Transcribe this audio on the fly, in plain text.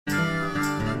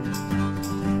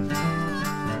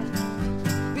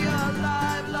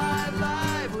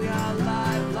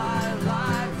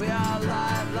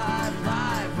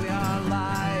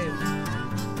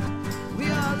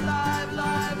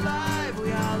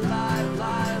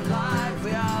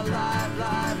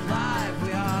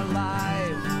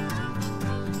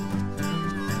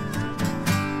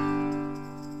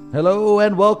Hello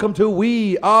and welcome to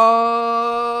We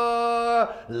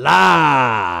Are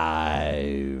Live.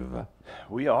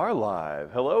 We are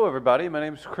live. Hello, everybody. My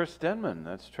name is Chris Denman.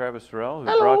 That's Travis Terrell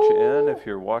who brought you in. If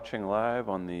you're watching live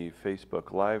on the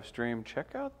Facebook live stream,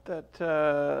 check out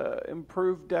that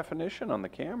improved definition on the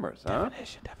cameras.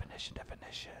 Definition.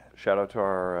 Shout out to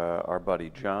our buddy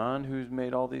John, who's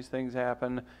made all these things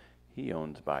happen. He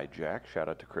owns By Jack. Shout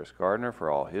out to Chris Gardner for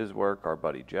all his work. Our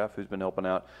buddy Jeff, who's been helping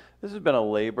out. This has been a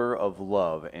labor of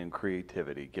love and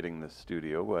creativity getting this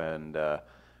studio, and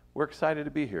we're excited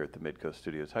to be here at the Midcoast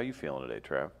Studios. How you feeling today,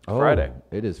 Trav? It's Friday.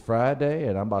 It is Friday,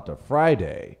 and I'm about to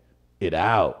Friday it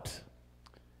out.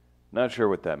 Not sure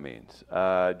what that means.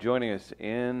 Joining us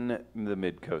in the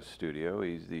Midcoast Studio,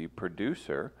 he's the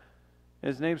producer.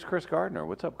 His name's Chris Gardner.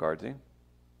 What's up, Guardsy?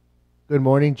 Good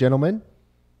morning, gentlemen.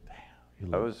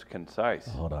 That was concise.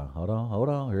 Hold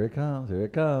on. Here it comes.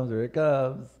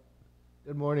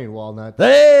 Good morning, Walnut.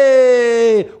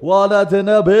 Hey! Walnuts in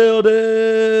the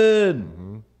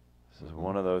building! This is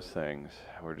one of those things.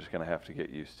 We're just going to have to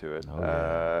get used to it. Oh,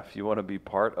 yeah. If you want to be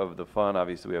part of the fun,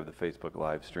 obviously we have the Facebook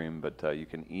live stream, but you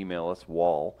can email us,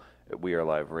 wall at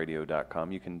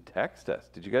weareliveradio.com. You can text us.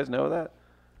 Did you guys know that?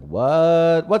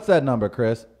 What? What's that number,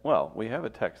 Chris? Well, we have a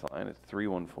text line. It's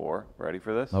 314. Ready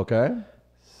for this? Okay.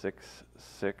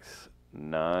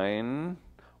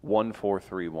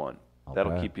 669-1431.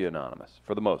 That'll keep you anonymous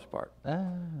for the most part.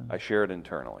 I share it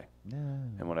internally. Yeah.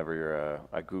 And whenever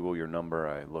I Google your number,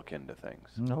 I look into things.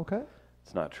 Okay.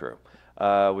 It's not true.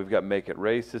 We've got Make It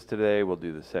Racist today. We'll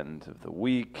do the sentence of the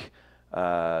week.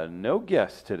 No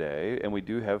guests today, and we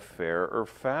do have Fair or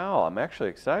Foul. I'm actually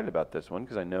excited about this one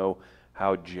because I know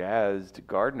how jazzed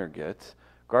Gardner gets.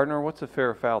 Gardner, what's the Fair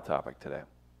or Foul topic today?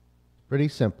 Pretty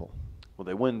simple. Well,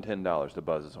 they win $10 to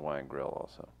Buzz's Hawaiian Grill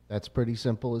also. That's pretty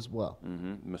simple as well.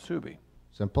 Masubi.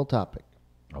 Simple topic.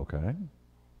 Okay.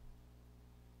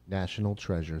 National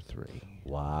Treasure 3.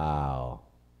 Wow.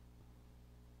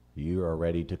 You are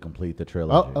ready to complete the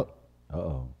trilogy.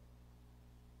 Uh-oh.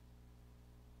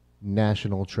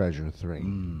 National Treasure 3.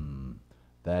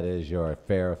 That is your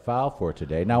fair or foul for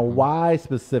today. Now, why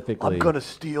specifically? I'm going to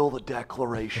steal the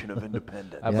Declaration of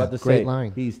Independence. I'm Yeah, about to great say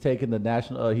line. he's taking the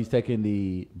national. He's taking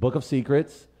the Book of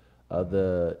Secrets,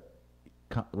 the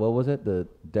what was it? The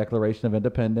Declaration of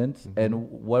Independence, and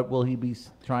what will he be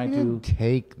trying He to? didn't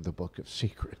take the Book of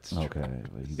Secrets. Okay.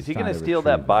 Well, he's Is he trying going to to steal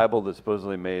retrieve that it. Bible that's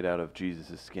supposedly made out of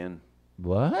Jesus' skin?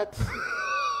 What?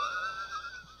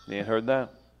 You ain't heard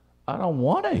that? I don't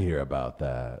want to hear about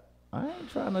that. I ain't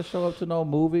trying to show up to no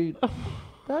movie.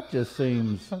 That just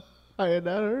seems I had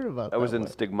not heard about that. That was in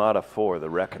Stigmata 4, The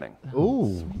Reckoning.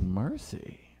 Ooh,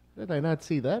 mercy. did I not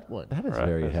see that one? That is Right,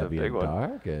 very that's a heavy big and one.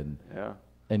 dark. And Yeah.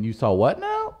 you saw what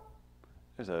now?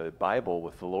 There's a Bible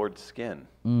with the Lord's skin.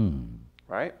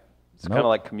 Right? It's Nope. kind of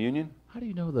like communion. How do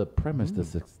you know the premise to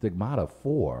Stigmata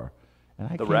 4? And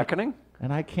I The can't- Reckoning?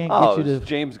 And I can't Oh, get you it's to.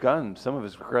 James Gunn. Some of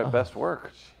his best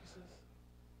work.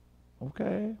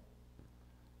 Okay.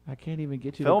 I can't even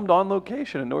get you Filmed on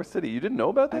location in North City. You didn't know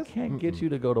about I this? can't get you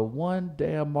to go to one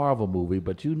damn Marvel movie,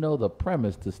 but you know the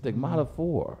premise to Stigmata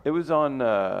 4. It was on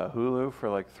Hulu for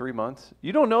like 3 months.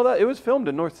 You don't know that? It was filmed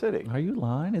in North City. Are you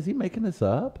lying? Is he making this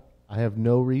up? I have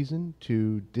no reason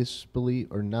to disbelieve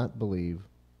or not believe.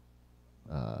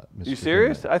 Mr. You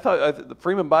serious? Denman. I thought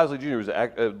Freeman Bosley Jr. was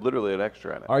literally an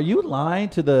extra in it. Are you lying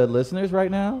to the listeners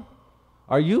right now?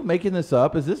 Are you making this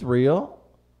up? Is this real?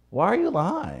 Why are you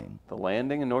lying? The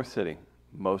Landing in North City.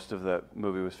 Most of that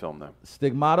movie was filmed there.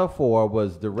 Stigmata 4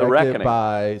 was directed Reckoning.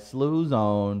 by Slew's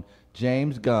own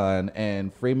James Gunn,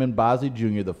 and Freeman Bosley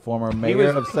Jr., the former mayor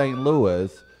of St.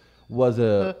 Louis, was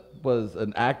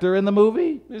an actor in the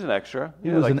movie. He was an extra.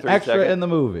 He was an extra in the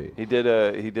movie. He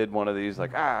did one of these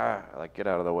like get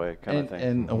out of the way kind of thing.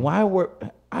 And why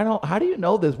how do you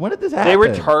know this? When did this happen? They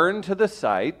returned to the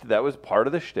site. That was part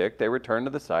of the shtick. They returned to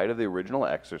the site of the original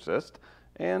Exorcist,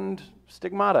 and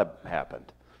Stigmata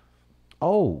happened.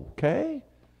 Oh, okay.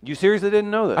 You seriously didn't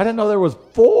know this? I didn't know there was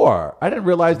 4. I didn't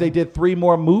realize they did 3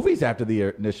 more movies after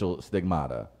the initial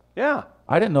Stigmata. Yeah.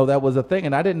 I didn't know that was a thing,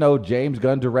 and I didn't know James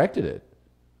Gunn directed it.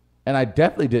 And I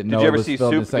definitely didn't know Did you it ever was see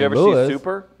filmed in Super? Did you St. ever Louis. see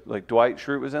Super? Like Dwight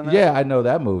Schrute was in that? Yeah, I know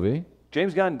that movie.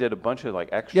 James Gunn did a bunch of like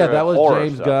extra. Yeah, that was horror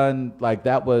James stuff. Gunn. Like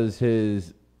that was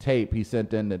his tape he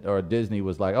sent in, or Disney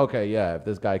was like, okay, yeah, if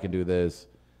this guy can do this,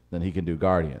 then he can do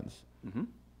Guardians.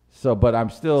 So, but I'm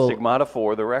still Stigmata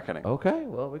 4, The Reckoning. okay.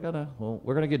 Well,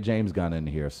 we're gonna get James Gunn in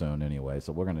here soon anyway,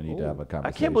 so we're gonna need to have a I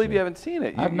conversation. can't believe you haven't seen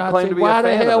it. I've You not claim seen. to be Why a the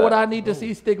fan hell of would that. I need to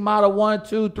see Stigmata 1,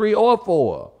 2, 3, or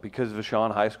 4? Because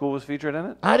Vashon High School was featured in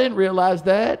it? I didn't realize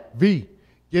that. V,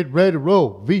 get ready to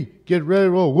roll. V, get ready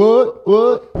to roll.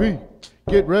 What? V,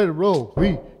 get ready to roll.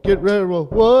 V, Get ready to roll.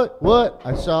 What?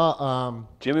 I saw,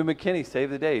 Jimmy McKinney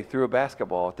saved the day. He threw a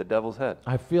basketball at the Devil's head.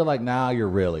 I feel like now you're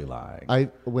really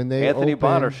lying. when they Anthony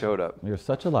Bonner opened showed up. You're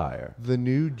such a liar. the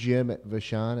new gym at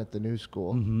Vashon at the new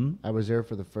school, I was there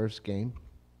for the first game,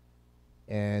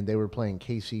 and they were playing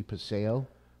KC Paseo,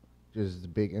 which is the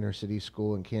big inner city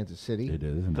school in Kansas City. It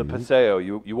is The indeed. Paseo,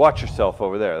 you watch yourself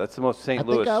over there. That's the most St. I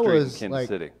Louis think I street in was Kansas like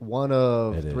City. one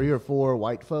of It 3 is. or 4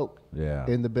 white folk Yeah.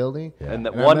 in the building. Yeah. And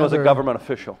that And I one was a remember- government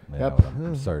official. Yeah, Yep.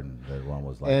 I'm certain that one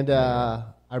was like. And I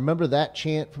remember that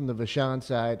chant from the Vashon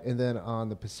side, and then on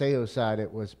the Paseo side,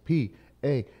 it was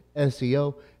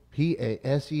P-A-S-E-O,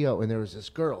 P-A-S-E-O, and there was this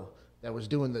girl that was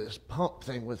doing this pump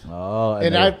thing with. Oh,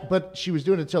 But she was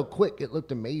doing it so quick, it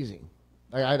looked amazing.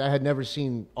 I had never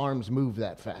seen arms move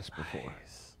that fast before.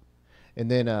 And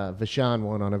then Vashon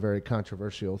won on a very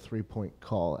controversial 3-point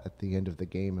call at the end of the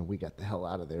game, and we got the hell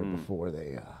out of there before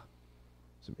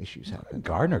some issues happened.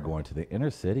 Gardner going to the inner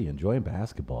city, enjoying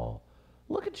basketball.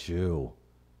 Look at you.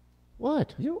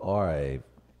 What? You are a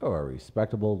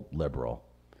respectable liberal.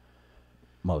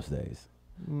 Most days.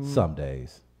 Some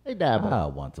days. I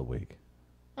dabble. Once a week.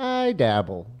 I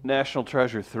dabble. National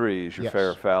Treasure 3 is your Yes. fair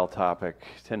or foul topic.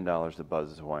 $10 to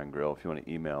Buzz's Hawaiian Grill if you want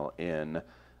to email in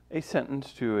a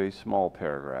sentence to a small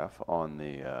paragraph on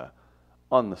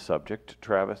the subject.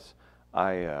 Travis,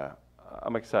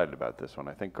 I'm excited about this one.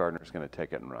 I think Gardner's going to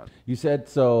take it and run. You said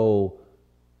so.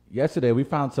 Yesterday we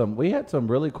had some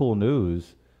really cool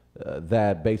news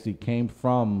that basically came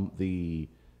from the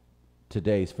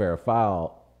today's fair or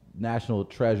foul. National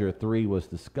Treasure 3 was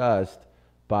discussed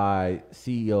by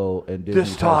CEO and Disney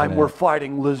This time president. we're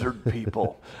fighting lizard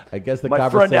people. I guess the My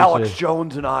friend conversation. Alex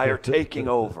Jones and I are taking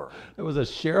over. It was a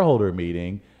shareholder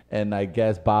meeting, and I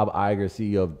guess Bob Iger,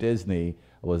 CEO of Disney,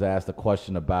 was asked a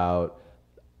question about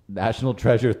National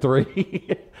Treasure 3.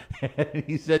 And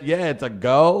he said, yeah, it's a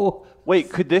go. Wait,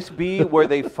 could this be where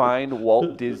they find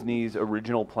Walt Disney's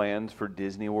original plans for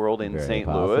Disney World in Very St.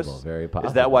 possible, Louis? very Is that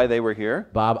possible. why they were here?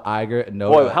 Bob Iger, no.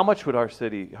 Boy, how much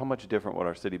different would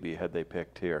our city be had they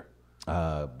picked here?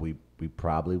 We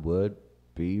probably would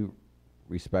be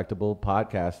respectable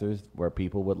podcasters where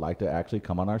people would like to actually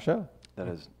come on our show. That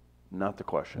is not the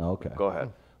question. Okay. Go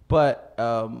ahead. But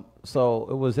so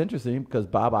it was interesting because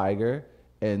Bob Iger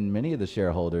and many of the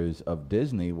shareholders of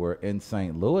Disney were in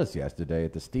St. Louis yesterday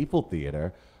at the Stiefel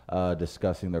Theater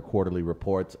discussing their quarterly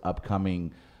reports,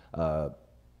 upcoming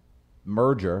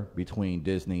merger between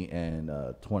Disney and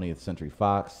 20th Century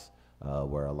Fox,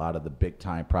 where a lot of the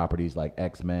big-time properties like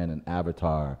X-Men and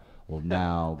Avatar will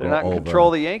now They're go not in over. control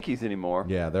of the Yankees anymore.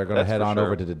 Yeah, they're going to That's head for on sure.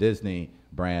 over to the Disney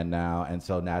brand now. And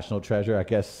so National Treasure, I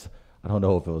guess, I don't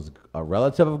know if it was a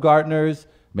relative of Gardner's.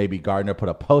 Maybe Gardner put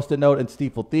a Post-it note in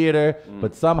Stiefel Theater,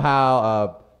 but somehow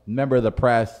a member of the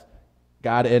press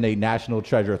got in a National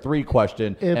Treasure 3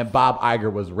 question, and Bob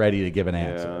Iger was ready to give an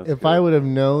answer. If I would have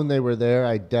known they were there,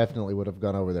 I definitely would have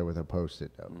gone over there with a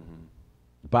Post-it note.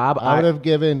 Bob I would Iger, have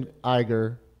given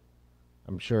Iger,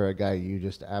 I'm sure a guy you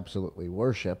just absolutely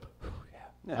worship.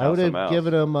 Yeah, I would House of have Mouse.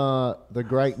 given him the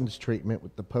Greitens treatment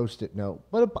with the Post-it note,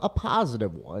 but a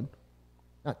positive one.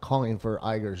 Not calling for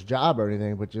Iger's job or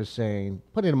anything, but just saying,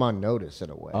 putting him on notice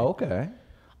in a way. okay.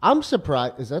 I'm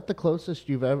surprised. Is that the closest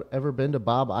you've ever been to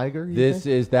Bob Iger? you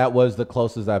think? That was the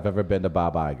closest I've ever been to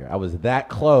Bob Iger. I was that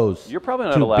close. You're probably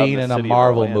not to allowed being in the in a city of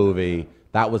Marvel Orlando. movie.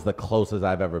 That was the closest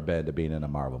I've ever been to being in a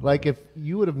Marvel movie. Like if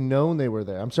you would have known they were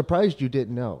there. I'm surprised you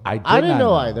didn't know. I didn't not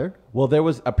know either. Well, there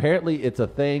was apparently it's a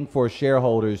thing for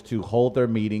shareholders to hold their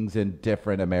meetings in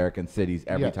different American cities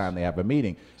every Yes. time they have a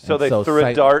meeting. So And they threw a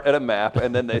Saint- dart at a map,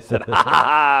 and then they said, "Ha ha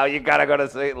ha! You gotta go to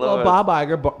St. Louis." Well, Bob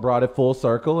Iger brought it full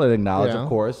circle and acknowledged, Yeah. of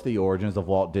course, the origins of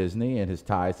Walt Disney and his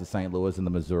ties to St. Louis and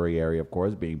the Missouri area, of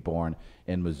course, being born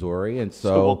in Missouri. And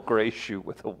So we'll so grace you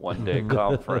with a one-day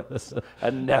conference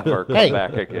and never come Hey,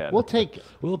 back again. we'll take it.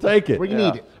 we'll take it. Where you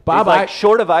need it. Bob, He's like, I-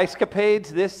 short of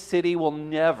escapades, this city will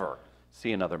never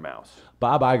see another mouse.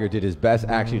 Bob Iger did his best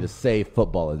actually to save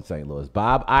football in St. Louis.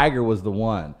 Bob Iger was the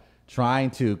one trying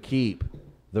to keep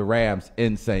the Rams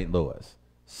in St. Louis.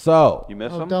 So You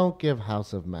miss Oh, him? don't give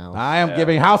House of Mouse. I am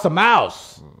giving House of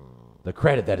Mouse the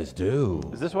credit that is due.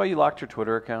 Is this why you locked your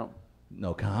Twitter account?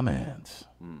 No comments.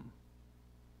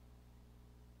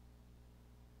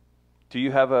 Do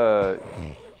you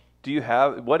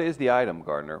have what is the item,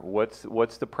 Gardner? What's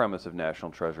the premise of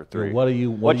National Treasure 3? What do you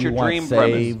What's do you your want dream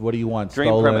saved? premise? What do you want Dream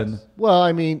stolen? premise. Well,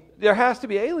 I mean, There has to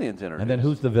be aliens in it. And then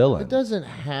who's the villain? it doesn't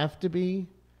have to be,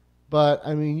 but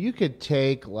I mean, you could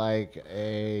take like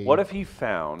a What if he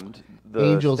found the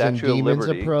Angels and Statue of Demons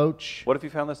Liberty? approach. What if he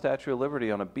found the Statue of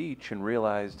Liberty on a beach and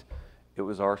realized it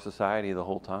was our society the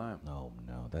whole time? No,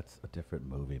 that's a different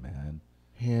movie, man.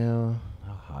 Yeah.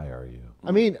 How high are you?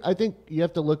 I mean, I think you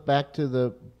have to look back to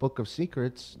the Book of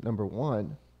Secrets, number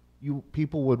one.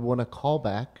 People would want to call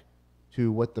back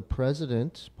to what the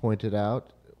president pointed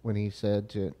out when he said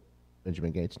to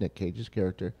Benjamin Gates, Nick Cage's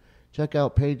character, check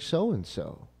out page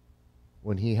so-and-so,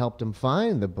 when he helped him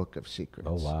find the Book of Secrets.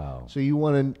 Oh, wow. So you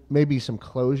want maybe some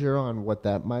closure on what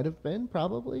that might have been,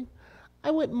 probably.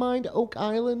 I wouldn't mind Oak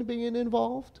Island being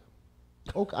involved.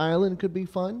 Oak Island could be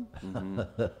fun.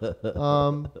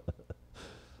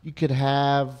 You could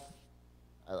have,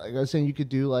 like I was saying, you could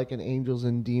do like an Angels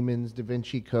and Demons Da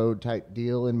Vinci Code type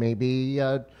deal, and maybe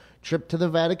a trip to the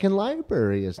Vatican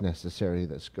Library is necessary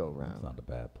this go round. It's not a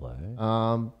bad play.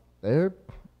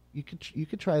 You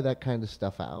could try that kind of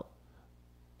stuff out.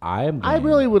 I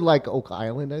really would like Oak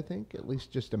Island, I think, at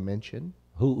least just a mention.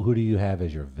 Who do you have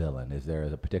as your villain? Is there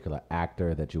a particular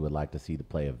actor that you would like to see to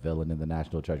play a villain in the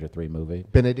National Treasure 3 movie?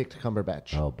 Benedict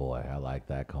Cumberbatch. Oh boy, I like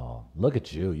that call. Look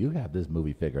at you. You have this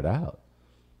movie figured out.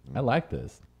 I like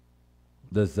this.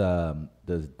 Does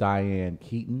Diane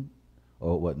Keaton?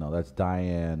 Oh, what? No, that's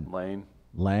Diane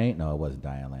Lane? No, it wasn't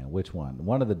Diane Lane. Which one?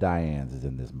 One of the Dianes is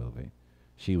in this movie.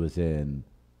 She was in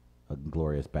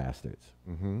Glorious Bastards.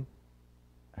 Mm-hmm.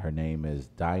 Her name is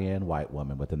Diane White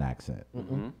Woman with an accent.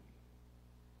 Mm-hmm.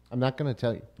 I'm not going to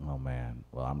tell you. Oh, man.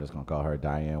 Well, I'm just going to call her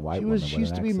Diane White Woman with an accent. She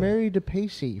used to be married to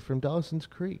Pacey from Dawson's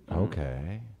Creek.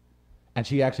 Okay. And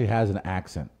she actually has an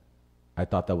accent. I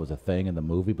thought that was a thing in the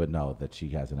movie, but no, that she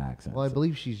has an accent. Well, I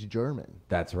believe she's German.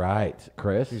 That's right.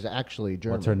 Chris? She's actually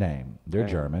German. What's her name? They're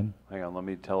German. Hang on, let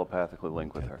me telepathically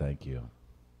link with her. Thank you.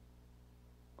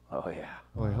 Oh, yeah.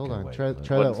 Wait, hold on. wait. Try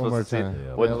that one more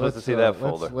time. Wasn't supposed to see that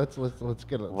folder. Let's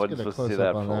get a Wasn't supposed to close see up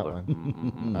that on that folder.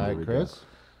 one. All right, Chris.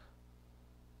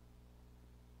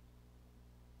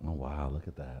 Oh, wow. Look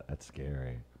at that. That's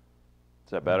scary.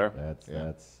 Is that better?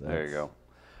 That's there you go.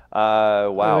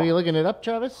 Wow. Are you looking it up,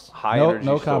 Travis? High no, energy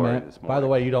no story comment. this By the morning.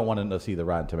 way, you don't want to see the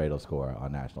Rotten Tomato score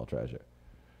on National Treasure.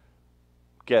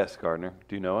 Guess, Gardner.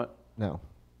 Do you know it? No.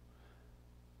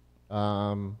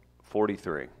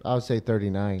 43. I would say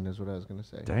 39 is what I was going to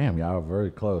say. Damn, y'all are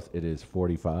very close. It is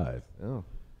 45. Oh.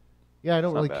 Yeah, I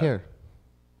don't really bad. care.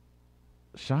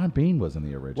 Sean Bean was in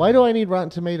the original. Why do I need Rotten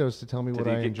Tomatoes to tell me what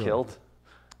I Did he enjoy? get killed?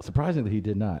 Surprisingly, he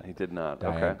did not. He did not.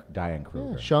 Diane, Okay. Diane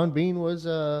Kruger. Yeah, Sean Bean was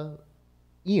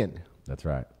Ian. That's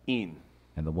right. Ian.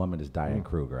 And the woman is Diane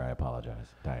Kruger. I apologize.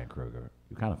 Diane Kruger.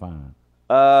 You're kind of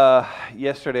fine.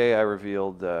 Yesterday, I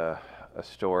revealed a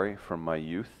story from my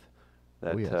youth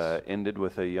that yes. ended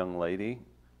with a young lady,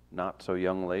 not so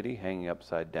young lady, hanging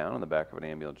upside down in the back of an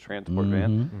ambulance transport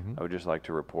van. I would just like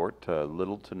to report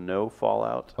little to no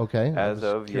fallout. Okay. I As was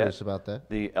of curious yet. about that.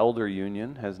 The Elder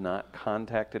Union has not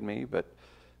contacted me, but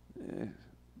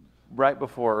right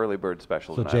before early bird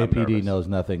special So tonight, I'm JPD nervous. knows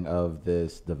nothing of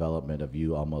this development of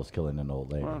you almost killing an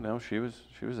old lady. Well, no, she was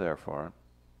there for it.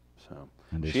 So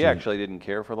And did she she- actually didn't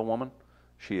care for the woman.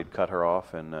 She had cut her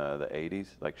off in the 80s.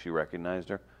 Like, she recognized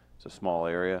her. It's a small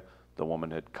area. The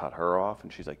woman had cut her off,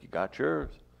 and she's like, "You got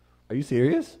yours." Are you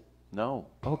serious? No.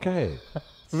 Okay.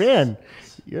 Man,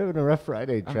 you're having a rough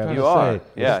Friday, Travis. You are. Say,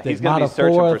 Yeah, the he's going to be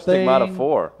searching Stigmata for Stigmata 4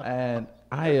 4. And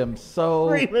I am so...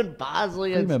 Freeman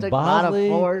Bosley and Freeman Stigmata Bosley?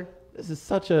 4. This is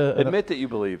such a... Admit that you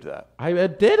believed that. I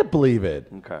did believe it.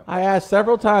 Okay. I asked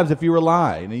several times if you were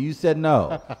lying, and you said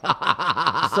no.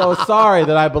 So sorry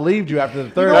that I believed you after the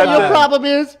third Well, your time. problem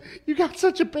is you got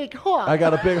such a big heart. I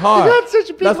got a big heart. You got such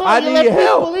a big heart. I You need let people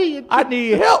help. believe. I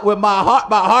need help with my heart.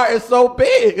 My heart is so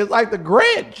big. It's like the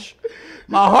Grinch.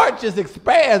 My heart just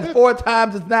expands 4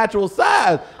 times its natural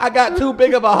size. I got too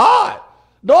big of a heart.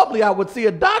 Normally, I would see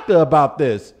a doctor about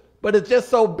this, but it's just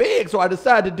so big. So I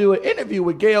decided to do an interview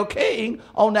with Gayle King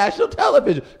on national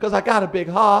television because I got a big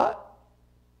heart.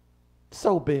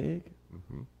 So big.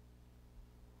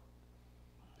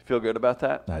 Feel good about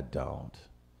that? I don't.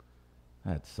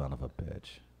 That son of a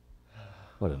bitch.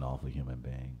 What an awful human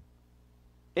being.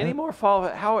 Any more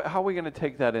follow-up? How are we going to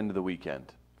take that into the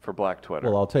weekend for Black Twitter?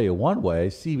 Well, I'll tell you one way.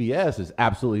 CBS is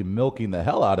absolutely milking the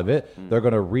hell out of it. They're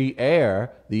going to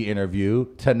re-air the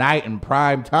interview tonight in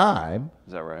prime time.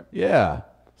 Is that right? Yeah.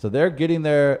 So they're getting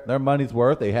their money's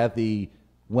worth. They had the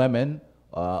women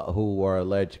who were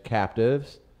alleged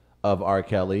captives of R.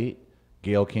 Kelly.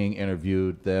 Gayle King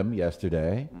interviewed them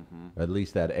yesterday. Or at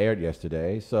least that aired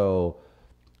yesterday. So,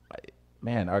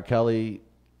 man, R. Kelly,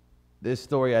 this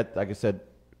story, like I said,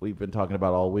 we've been talking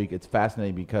about all week. It's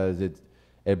fascinating because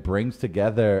it brings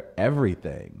together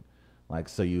everything. Like,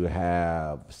 so you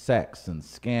have sex and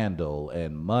scandal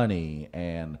and money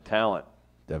and Talent.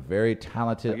 a very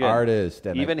talented Again, artist.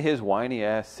 And even his whiny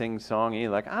ass sing song, he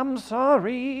like, "I'm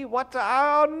sorry, what?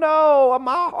 Oh no,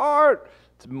 my heart."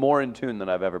 It's more in tune than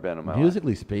I've ever been in my life.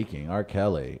 Musically speaking, R.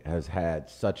 Kelly has had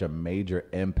such a major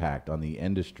impact on the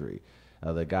industry.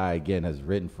 The guy, again, has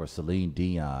written for Celine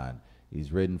Dion.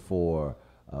 He's written for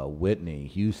Whitney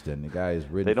Houston. The guy has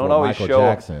written for Michael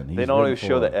Jackson. They don't always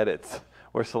show the edits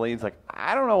where Celine's like,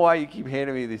 I don't know why you keep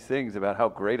handing me these things about how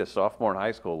great a sophomore in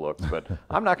high school looks, but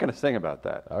I'm not going to sing about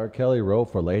that. R. Kelly wrote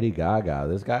for Lady Gaga.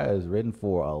 This guy has written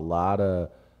for a lot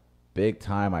of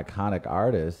big-time iconic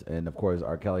artists, and of course,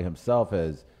 R. Kelly himself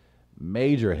has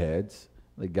major hits.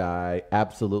 The guy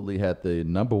absolutely had the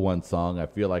 #1 song, I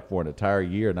feel like, for an entire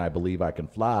year, and I Believe I Can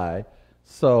Fly.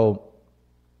 So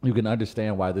you can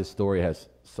understand why this story has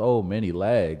so many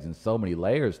legs and so many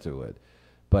layers to it.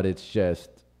 But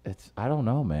I don't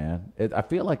know, man. I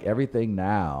feel like everything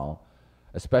now,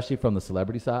 especially from the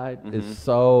celebrity side, it's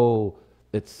so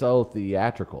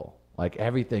theatrical. Like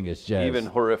everything is just even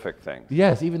horrific things.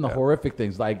 Yes, even the horrific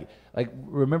things. Like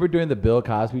remember during the Bill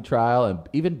Cosby trial, and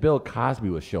even Bill Cosby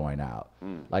was showing out.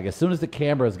 Like as soon as the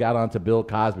cameras got onto Bill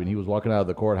Cosby and he was walking out of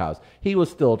the courthouse, he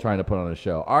was still trying to put on a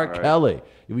show. R. Kelly,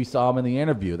 we saw him in the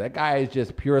interview. That guy is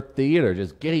just pure theater,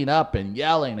 just getting up and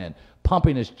yelling and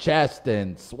pumping his chest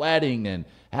and sweating and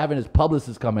having his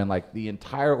publicist come in. Like the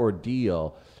entire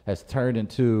ordeal has turned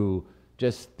into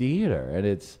just theater, and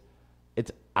it's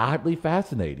oddly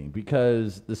fascinating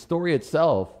because the story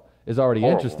itself is already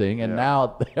interesting, and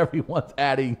now everyone's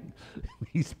adding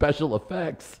these special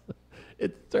effects.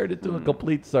 It's turned into a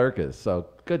complete circus. So,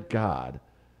 good God.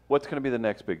 What's going to be the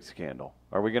next big scandal?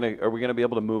 Are we going to be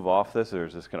able to move off this, or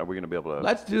are we going to be able to?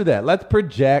 Let's do that. Let's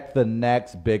project the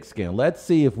next big scandal. Let's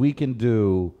see if we can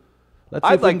do. Let's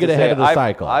see if we can get ahead of the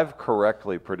cycle. I've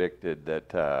correctly predicted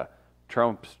that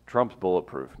Trump's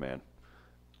bulletproof, man.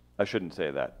 I shouldn't say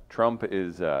that. Trump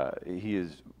is he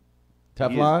is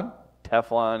Teflon.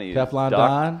 Teflon. He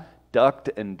Teflon ducked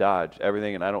and dodged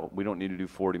everything, and we don't need to do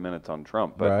 40 minutes on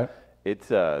Trump, but it's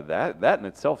that in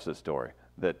itself is a story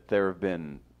that there have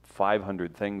been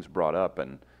 500 things brought up,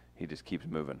 and he just keeps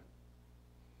moving.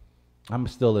 I'm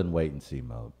still in wait and see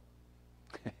mode.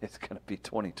 It's going to be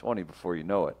 2020 before you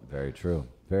know it. Very true.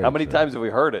 How many times have we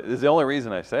heard it? This is the only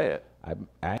reason I say it.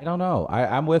 I don't know.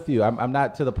 I'm with you. I'm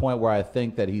not to the point where I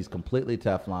think that he's completely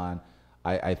Teflon.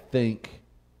 I think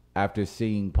after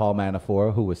seeing Paul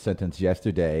Manafort, who was sentenced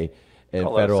yesterday in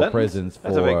federal prisons for...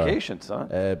 That's a vacation,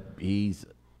 son. He's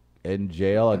in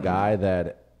jail, a guy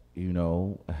that,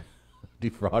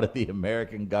 defrauded the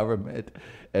American government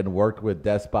and worked with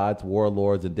despots,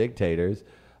 warlords, and dictators.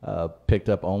 Picked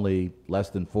up only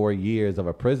less than 4 years of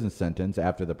a prison sentence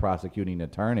after the prosecuting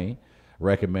attorney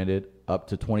recommended up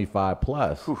to 25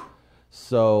 plus. Whew.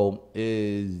 So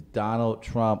is Donald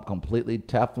Trump completely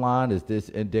Teflon? Is this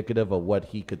indicative of what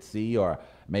he could see, or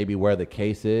maybe where the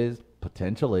case is?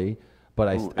 Potentially. But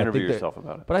I think yourself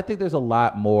about it. But I think there's a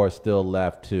lot more still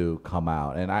left to come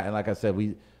out. And like I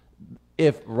said,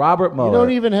 if Robert Mueller... You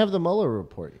don't even have the Mueller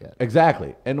report yet.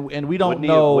 Exactly. And we don't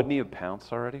know... Wouldn't he have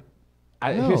pounced already?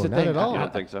 No, here's the not thing. at all. You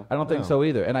don't think so? I don't think so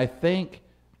either. And I think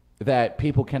that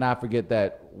people cannot forget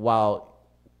that while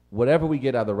whatever we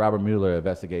get out of the Robert Mueller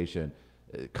investigation,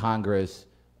 Congress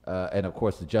and, of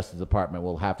course, the Justice Department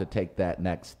will have to take that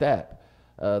next step.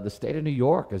 The state of New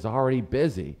York is already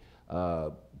busy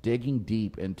digging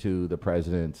deep into the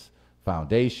president's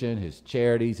foundation, his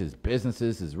charities, his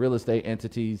businesses, his real estate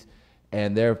entities,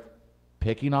 and they're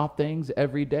picking off things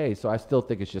every day. So I still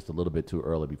think it's just a little bit too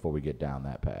early before we get down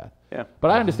that path. Yeah.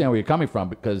 But I understand where you're coming from,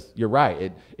 because you're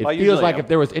right. It feels like if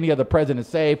there was any other president,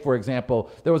 say, for example,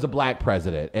 there was a black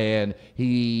president and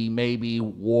he maybe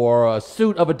wore a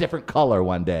suit of a different color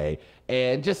one day,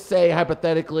 and just say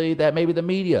hypothetically that maybe the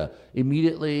media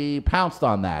immediately pounced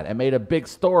on that and made a big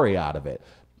story out of it.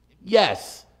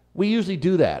 Yes, we usually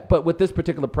do that. But with this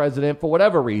particular president, for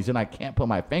whatever reason, I can't put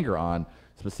my finger on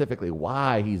specifically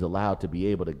why he's allowed to be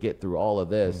able to get through all of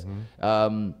this.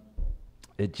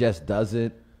 It just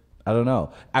doesn't, I don't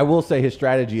know. I will say his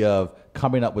strategy of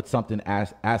coming up with something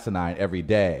asinine every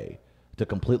day to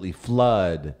completely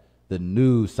flood the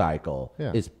news cycle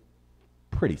is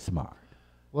pretty smart.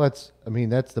 Well,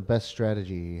 that's the best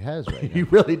strategy he has right now. He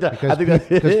really does. Because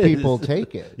people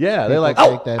take it. Yeah, they're People like,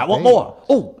 take I that want bait. more.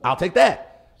 Oh, I'll take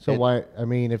that. So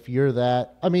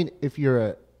if you're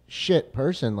a shit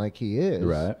person like he is,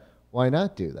 right, why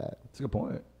not do that? That's a good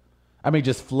point. I mean,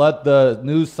 just flood the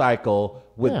news cycle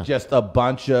with just a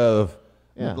bunch of,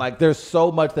 like, there's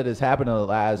so much that has happened in the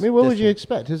last... what would you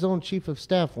expect? His own chief of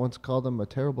staff once called him a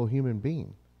terrible human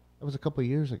being. That was a couple of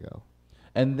years ago.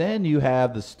 And then you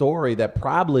have the story that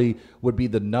probably would be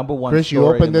the number one Chris, story.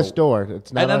 you opened this door.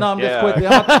 It's not. I'm just quickly.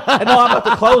 I'm about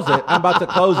to close it. I'm about to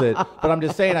close it. But I'm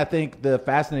just saying, I think the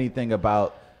fascinating thing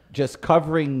about just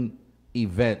covering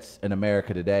events in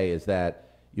America today is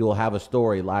that you'll have a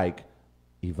story like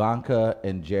Ivanka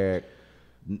and Jared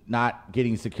not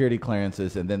getting security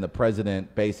clearances and then the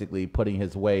president basically putting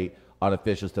his weight on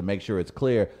officials to make sure it's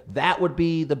clear. That would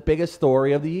be the biggest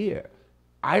story of the year.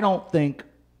 I don't think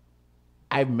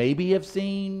I maybe have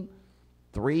seen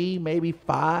 3, maybe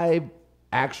 5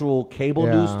 actual cable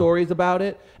news stories about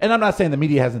it. And I'm not saying the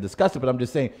media hasn't discussed it, but I'm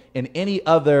just saying in any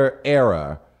other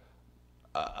era,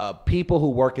 people who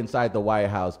work inside the White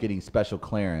House getting special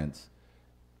clearance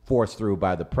forced through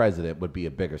by the president would be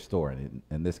a bigger story.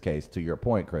 In this case, to your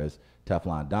point, Chris,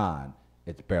 Teflon Don,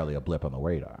 it's barely a blip on the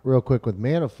radar. Real quick with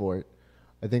Manafort,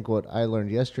 I think what I learned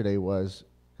yesterday was,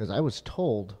 because I was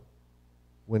told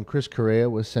when Chris Correa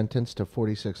was sentenced to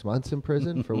 46 months in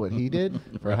prison for what he did,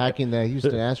 for hacking the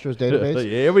Houston Astros database,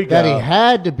 Here we go. that he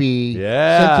had to be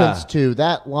sentenced to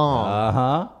that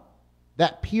long,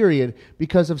 that period,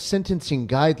 because of sentencing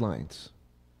guidelines.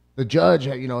 The judge,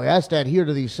 has to adhere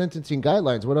to these sentencing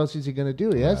guidelines. What else is he going to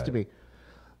do? He has to be.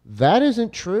 That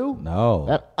isn't true. No.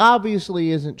 That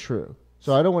obviously isn't true.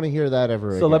 So I don't want to hear that ever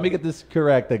again. So let me get this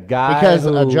correct. The guy Because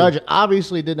a judge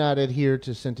obviously did not adhere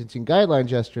to sentencing guidelines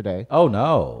yesterday. Oh,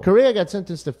 no. Correa got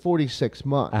sentenced to 46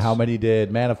 months. How many did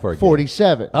Manafort get?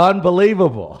 47.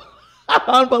 Unbelievable.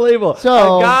 Unbelievable.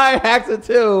 So a guy hacks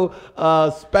into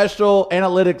a special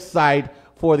analytics site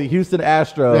for the Houston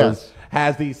Astros. Yes.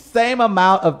 Has the same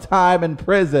amount of time in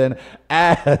prison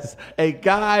as a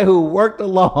guy who worked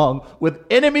along with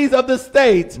enemies of the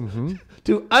state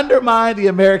to undermine the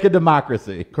American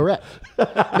democracy. Correct.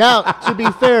 Now, to be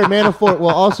fair, Manafort will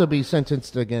also be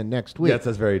sentenced again next week. Yes,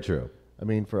 that's very true. I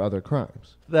mean, for other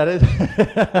crimes. That is.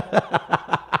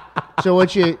 So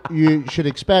what you should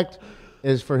expect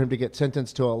is for him to get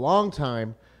sentenced to a long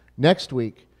time next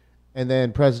week, and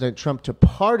then President Trump to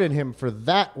pardon him for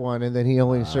that one, and then he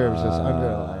only serves as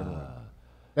underlined one.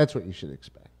 That's what you should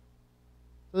expect.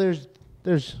 So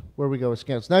there's where we go with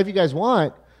scandals. Now, if you guys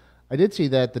want, I did see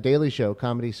that the Daily Show,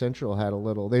 Comedy Central, had a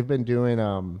little. They've been doing.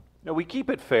 No, we keep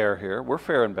it fair here. We're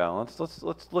fair and balanced. Let's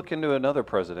look into another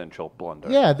presidential blunder.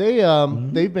 Yeah,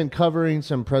 they've been covering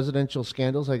some presidential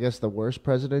scandals. I guess the worst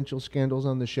presidential scandals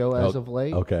on the show as of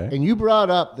late. Okay. And you brought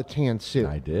up the tan suit.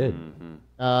 I did.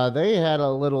 They had a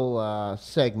little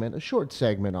segment, a short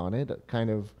segment on it,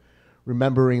 kind of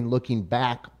remembering looking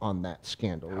back on that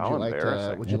scandal. How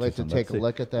embarrassing. Would you like to take a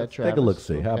look at that, Let's Travis? take a look.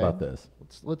 See, how Okay. about this?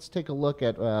 Let's take a look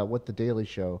at what the Daily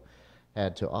Show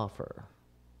had to offer.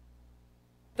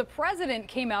 The president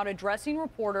came out addressing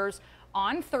reporters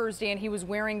on Thursday, and he was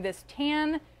wearing this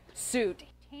tan suit.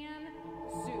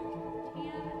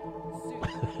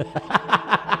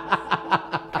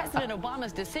 President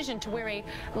Obama's decision to wear a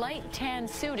light tan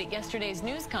suit at yesterday's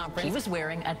news conference. He was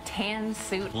wearing a tan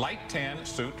suit. Light tan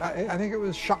suit. I think it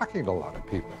was shocking to a lot of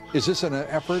people. Is this an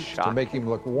effort to make him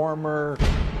look warmer?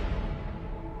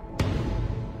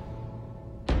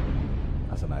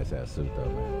 That's a nice ass suit, though,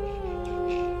 man.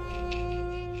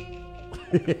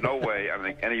 No way I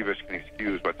think any of us can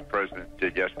excuse what the president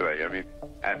did yesterday. I mean,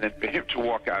 and then for him to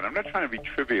walk out. I'm not trying to be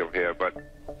trivial here, but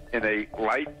in a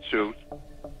light suit,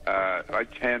 light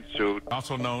tan suit.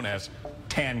 Also known as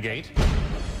Tangate.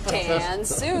 Tan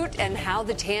suit, and how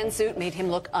the tan suit made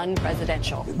him look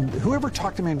unpresidential. Whoever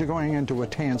talked him into going into a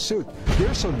tan suit,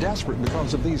 they're so desperate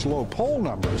because of these low poll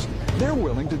numbers, they're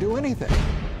willing to do anything.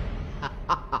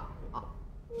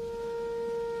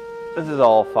 This is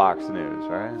all Fox News,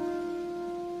 right?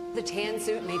 The tan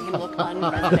suit made him look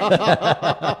unpresidential.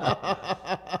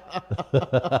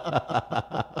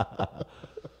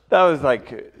 That was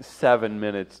like 7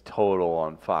 minutes total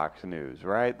on Fox News,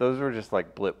 right? Those were just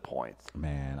like blip points.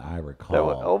 Man, I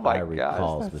recall. Oh my I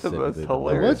recall gosh, that's the most specifically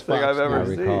hilarious thing I've I ever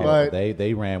seen. recall But-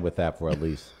 they ran with that for at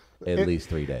least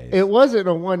 3 days. It wasn't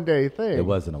a one-day thing. It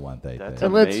wasn't a one-day That's thing.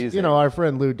 And let's, amazing. our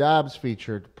friend Lou Dobbs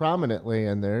featured prominently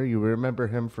in there. You remember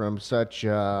him from such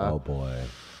Oh boy.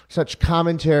 such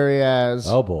commentary as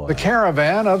Oh boy. The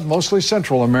caravan of mostly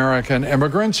Central American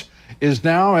immigrants is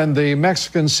now in the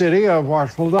Mexican city of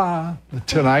Oaxaca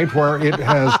tonight, where it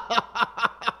has.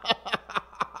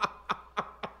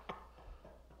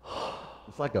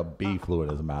 It's like a bee flew in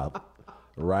his mouth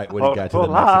right when he got to the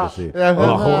Hola. Mexican city.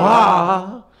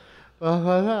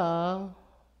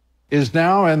 is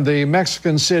now in the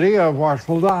Mexican city of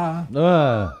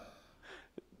Oaxaca.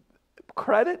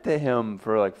 Credit to him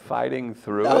for like fighting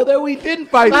through No, it. that we didn't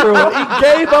fight through it. He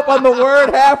gave up on the word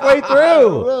halfway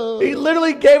through. He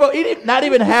literally gave up. He didn't, not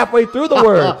even halfway through the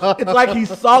word. It's like he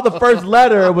saw the first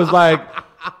letter and was like,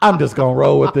 I'm just going to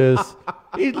roll with this.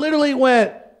 He literally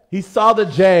went, he saw the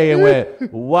J and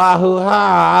went, wahoo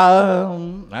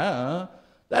ha.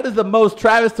 That is the most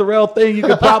Travis Terrell thing you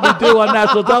could probably do on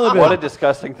national television. What a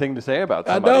disgusting thing to say about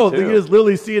somebody, I know. too. You just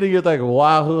literally see it and you're like,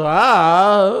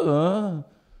 wow.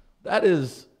 That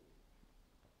is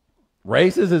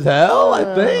racist as hell,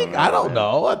 I think. I don't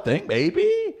know. I think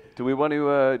maybe. Do we want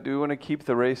to keep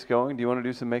the race going? Do you want to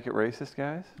do some Make It Racist,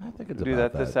 guys? I think it's do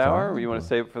about that this hour, time. or you want to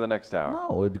save it for the next hour?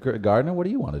 No, Gardner, what do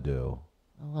you want to do?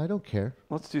 Oh, I don't care.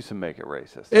 Let's do some Make It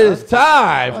Racist. It is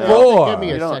time for. Give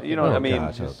me a second. You don't. Oh, I mean,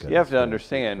 gosh, okay. you have to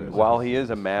understand. While he is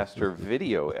a master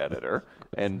video editor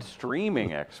and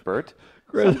streaming expert,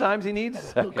 sometimes he needs a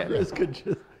second. Chris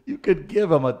you could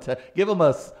give him a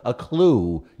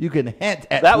clue. You can hint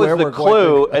at that was where the we're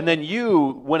clue, going and then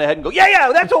you went ahead and go,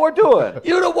 yeah, that's what we're doing.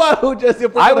 You're the one who just.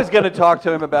 I was going to talk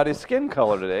to him about his skin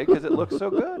color today because it looks so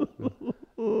good.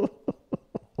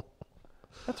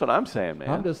 That's what I'm saying, man.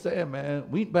 I'm just saying, man.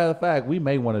 Matter of fact, we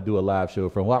may want to do a live show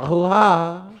from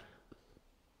Wahoo.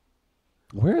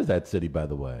 Where is that city, by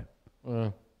the way?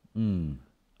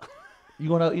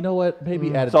 You know what?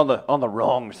 Maybe add it's on the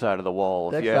wrong side of the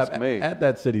wall, if you ask me. Add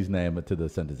that city's name to the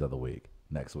sentence of the week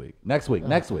next week. Next week.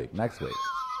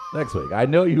 I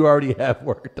know you already have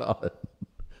worked on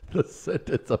the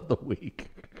sentence of the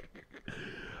week.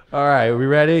 All right, are we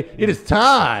ready? It is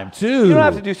time to. You don't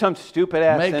have to do some stupid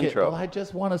ass intro. Well, I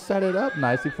just want to set it up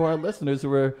nicely for our listeners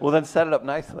who are. Well, then set it up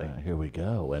nicely. Here we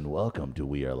go, and welcome to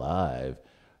We Are Live.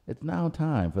 It's now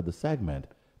time for the segment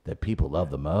that people love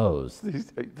the most.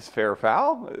 This fair or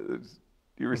foul?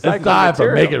 You're It's time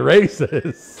for Make It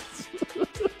Racist.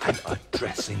 I'm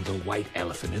addressing the white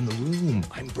elephant in the room.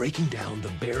 I'm breaking down the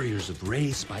barriers of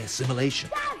race by assimilation.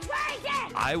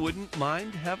 I wouldn't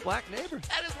mind to have black neighbors.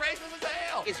 That is racist as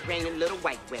hell. It's raining little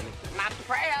white women. My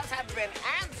prayers have been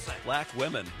answered. Black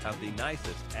women have the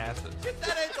nicest asses. If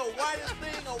that ain't the whitest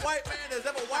thing a white man has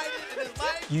ever whited in his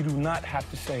life. You do not have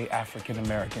to say African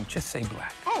American. Just say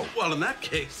black. Oh, well, in that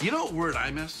case, you know what word I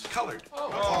miss? Colored.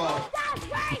 Why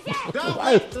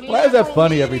is that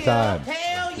funny every time?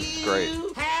 Tell It's you great.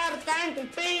 how the thing can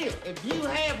feel. If you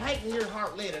have hate in your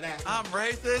heart, let it out. I'm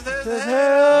racist as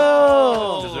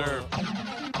hell. Deserve.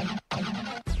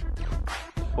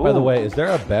 By the way, is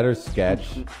there a better sketch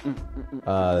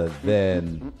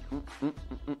than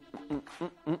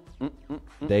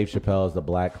Dave Chappelle's The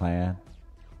Black Klan?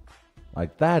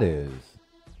 Like that is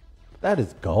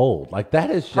gold. Like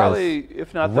that is just probably,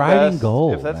 if not the writing best,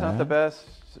 gold. If that's man. not the best,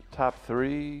 top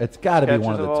three. It's got to be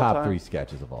one of sketches the top all time. 3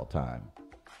 sketches of all time.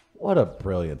 What a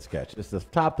brilliant sketch! Just the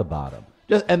top to bottom.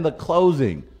 Just and the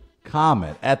closing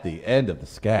comment at the end of the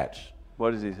sketch.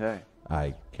 What does he say?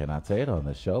 I cannot say it on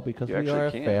this show because You we actually are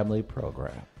a can't. family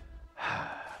program.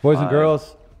 Boys and Fine.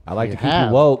 girls, I like You to keep have.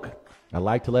 you woke. I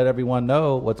like to let everyone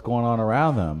know what's going on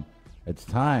around them. It's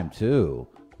time to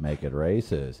Make It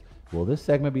Racist. Will this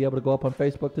segment be able to go up on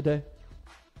Facebook today?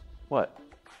 What?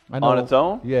 I know, On its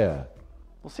own? Yeah.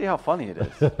 We'll see how funny it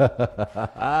is.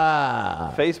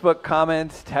 Facebook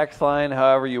comments, text line,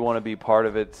 however you want to be part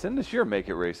of it. Send us your Make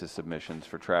It Racist submissions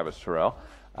for Travis Terrell.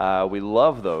 We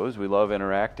love those. We love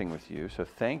interacting with you. So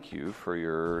thank you for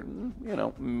your,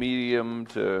 medium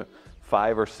to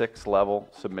 5 or 6 level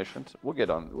submissions. We'll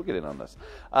get in on this.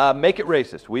 Make It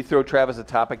Racist. We throw Travis a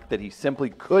topic that he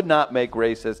simply could not make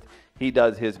racist. He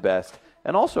does his best.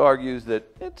 And also argues that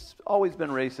it's always been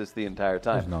racist the entire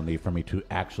time. There's no need for me to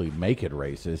actually make it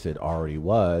racist. It already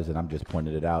was, and I'm just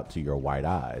pointing it out to your white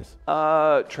eyes.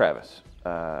 Travis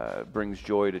brings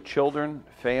joy to children,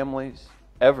 families,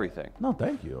 everything. No,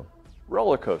 thank you.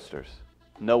 Roller coasters.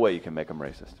 No way you can make them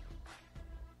racist.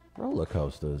 Roller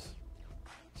coasters.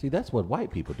 See, that's what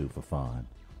white people do for fun.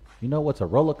 You know what's a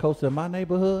roller coaster in my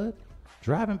neighborhood?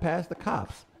 Driving past the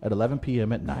cops at 11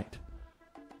 p.m. at night.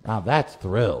 Now that's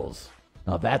thrills.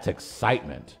 Now that's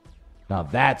excitement. Now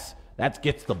that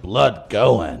gets the blood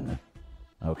going.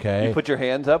 Okay. You put your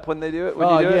hands up when they do it?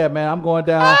 Oh yeah, man. I'm going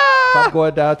down. I'm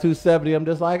going down 270. I'm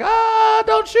just like,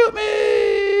 don't shoot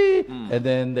me. And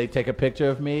then they take a picture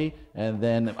of me, and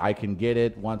then I can get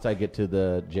it once I get to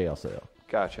the jail cell.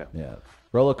 Gotcha. Yeah.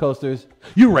 Roller coasters.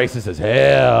 You racist as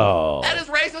hell. That is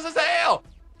racist as hell.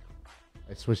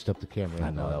 I switched up the camera.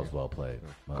 I know that was well played.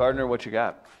 Gardner, what you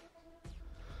got?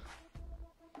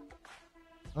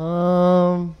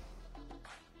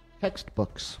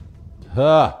 Textbooks.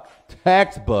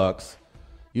 Textbooks.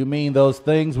 You mean those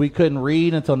things we couldn't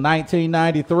read until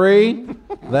 1993?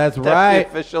 That's right. The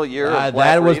official year of black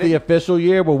that was reading? the official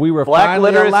year where we were Black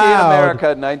finally literacy allowed. in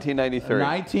America in 1993.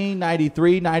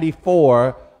 1993,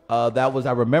 94. That was,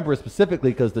 I remember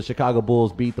specifically because the Chicago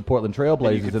Bulls beat the Portland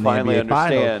Trailblazers in the finally NBA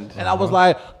Finals. understand. And I was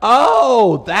like,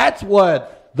 oh, that's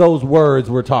what those words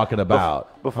we're talking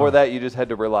about. Before that, you just had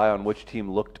to rely on which team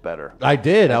looked better. I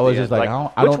did. I was just like,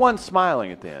 which one's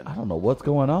smiling at the end? I don't know what's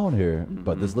going on here,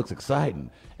 but this looks exciting.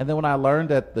 And then when I learned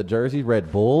that the jersey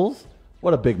read Bulls,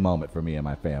 what a big moment for me and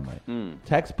my family.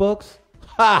 Textbooks?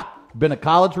 Ha! Been to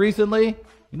college recently?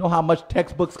 You know how much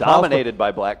textbooks dominated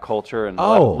by black culture and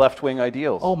left-wing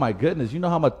ideals. Oh my goodness! You know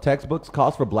how much textbooks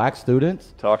cost for black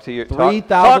students? Talk to your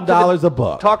 $3,000 a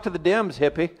book. Talk to the Dems,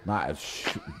 hippie.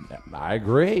 I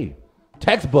agree.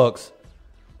 Textbooks,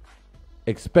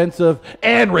 expensive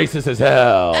and racist as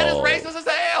hell. That is racist as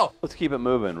hell. Let's keep it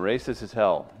moving. Racist as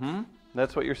hell.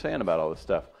 That's what you're saying about all this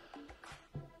stuff.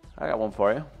 I got one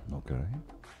for you. Okay.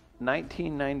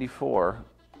 1994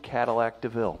 Cadillac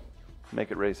DeVille. Make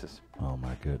it racist. Oh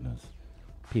my goodness.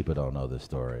 People don't know this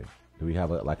story. Do we have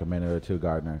like a minute or two,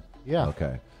 Gardner? Yeah.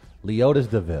 Okay. Leotis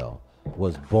DeVille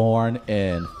was born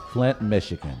in Flint,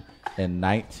 Michigan in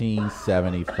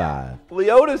 1975.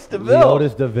 Leotis DeVille.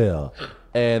 Leotis DeVille.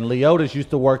 And Leotis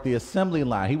used to work the assembly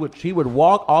line. He would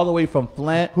walk all the way from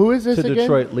Flint Who is this to again?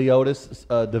 Detroit. Leotis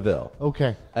DeVille.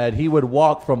 Okay. And he would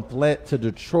walk from Flint to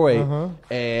Detroit,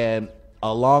 and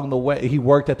along the way, he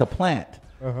worked at the plant.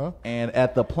 And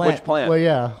at the plant, which plant? Well,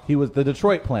 yeah, he was the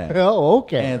Detroit plant. Oh,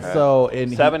 okay. And so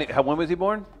in 70. When was he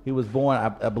born? He was born,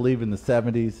 I believe, in the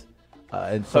 70s.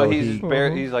 And so he's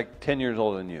like 10 years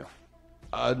older than you.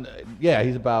 Yeah,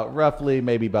 he's about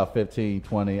maybe about 15,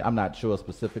 20. I'm not sure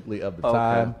specifically of the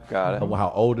time. Got it.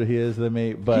 How older he is than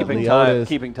me. But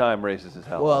keeping time racist as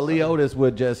hell. Well, Leotis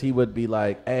would be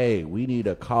like, hey, we need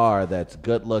a car that's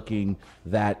good looking,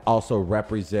 that also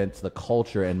represents the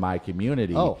culture in my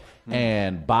community.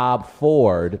 And Bob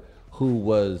Ford, who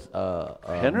was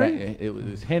Henry? It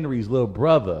was Henry's little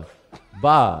brother,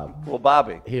 Bob. Well,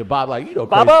 Bobby. Bob, like,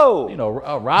 Bobo. Crazy,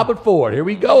 Robert Ford. Here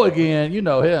we go again. You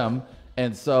know him.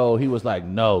 And so he was like,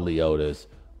 no, Leotis,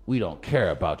 we don't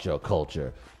care about your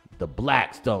culture. The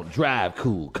blacks don't drive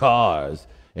cool cars.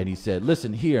 And he said,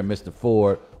 listen here, Mr.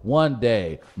 Ford, one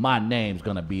day my name's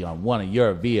going to be on one of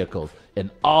your vehicles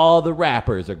and all the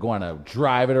rappers are going to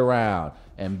drive it around.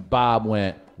 And Bob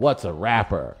went, what's a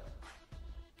rapper?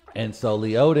 And so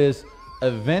Leotis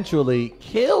eventually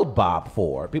killed Bob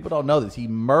Ford. People don't know this. He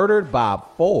murdered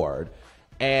Bob Ford,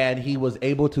 and he was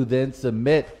able to then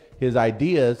submit his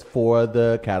ideas for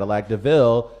the Cadillac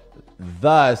DeVille,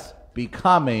 thus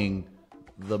becoming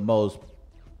the most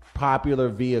popular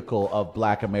vehicle of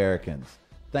black Americans.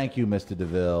 Thank you, Mr.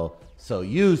 DeVille. So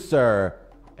you, sir,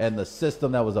 and the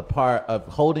system that was a part of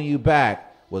holding you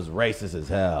back was racist as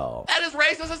hell. That is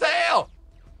racist as hell.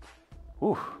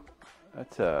 Ooh,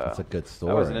 that's a good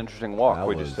story. That was an interesting walk That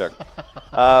we was- just took.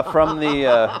 From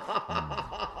the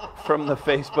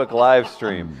Facebook live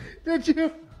stream. Did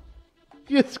you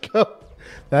just go?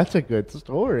 That's a good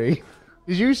story.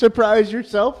 Did you surprise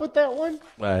yourself with that one?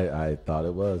 I thought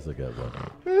it was a good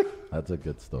one. That's a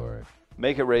good story.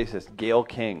 Make it racist. Gail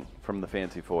King from the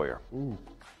Fancy Foyer. Ooh.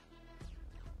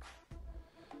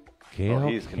 Gail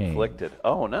he's King. conflicted.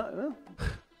 Oh, no.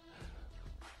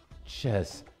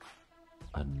 Just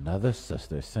another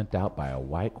sister sent out by a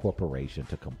white corporation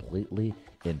to completely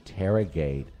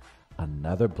interrogate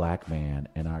another black man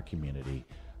in our community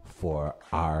for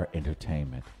our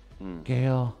entertainment.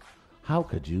 Gail, how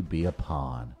could you be a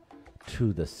pawn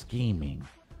to the scheming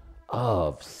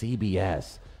of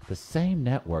CBS, the same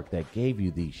network that gave you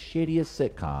the shittiest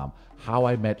sitcom, How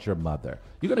I Met Your Mother?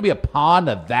 You're going to be a pawn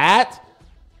to that?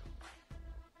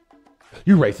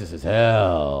 You racist as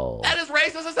hell. That is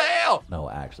racist as hell. No,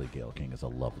 actually, Gail King is a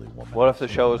lovely woman. What if the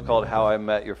show was called How I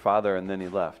Met Your Father and then he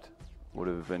left? Would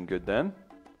it have been good then?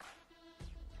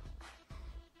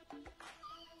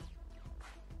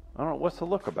 I don't know. What's the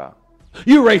look about?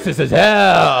 You racist as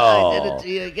hell. I did it to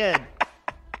you again.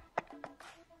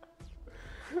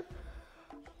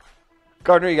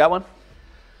 Gardner, you got one?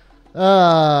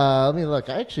 Let me look.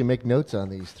 I actually make notes on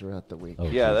these throughout the week.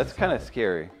 Yeah, that's kind of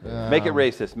scary. Make it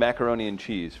racist. Macaroni and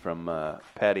cheese from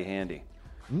Patty Handy.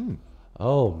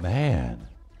 Oh, man.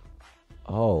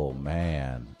 Oh,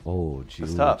 man. Oh,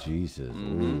 That's tough. Jesus.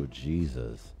 Oh,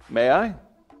 Jesus. May I?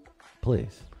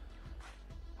 Please.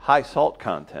 High salt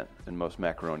content in most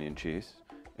macaroni and cheese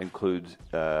includes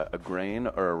a grain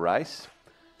or a rice,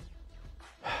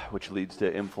 which leads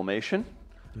to inflammation.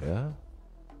 Yeah.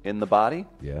 In the body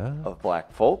Yeah. of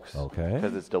black folks. Okay.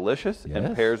 Because it's delicious Yes.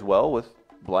 and pairs well with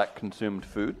black consumed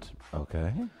foods.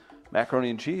 Okay. Macaroni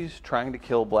and cheese trying to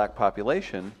kill black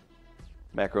population.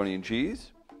 Macaroni and cheese.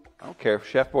 I don't care if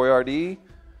Chef Boyardee,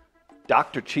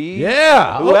 Dr. Cheese.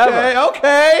 Yeah. Whoever.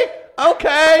 Okay.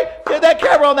 Get that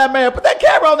camera on that man. Put that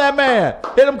camera on that man.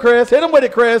 Hit him, Chris. Hit him with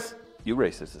it, Chris. You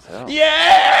racist as hell.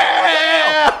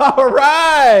 Yeah. All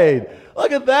right.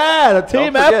 Look at that. A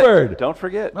team effort. Don't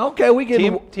forget. Okay, we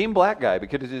can. Team black guy,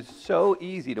 because it is so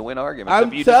easy to win arguments.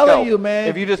 I'm telling you, man.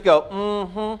 If you just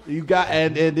go, You got,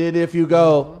 and then if you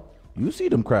go, you see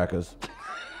them crackers.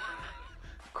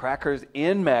 Crackers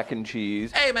in mac and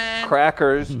cheese. Hey, man.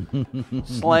 Crackers,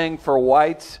 slang for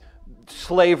whites.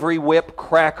 Slavery whip,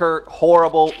 cracker,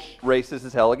 horrible, racist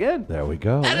as hell again. There we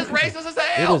go. That is racist as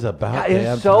hell. It is about it's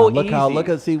damn so time.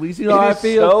 easy. See how I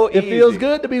feel? So it feels easy.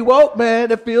 good to be woke, man.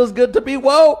 It feels good to be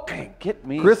woke. Get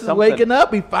me Chris is something. waking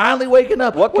up. He finally waking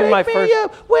up. What can wake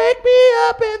me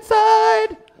up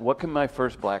inside. What can my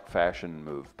first black fashion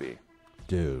move be?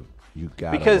 Dude, you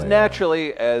got Because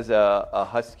naturally, as a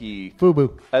husky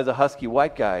FUBU. as a husky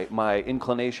white guy, my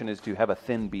inclination is to have a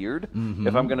thin beard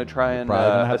if I'm going to try and probably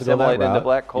gonna have to go that assimilate into route.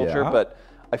 black culture. Yeah. But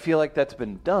I feel like that's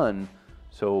been done.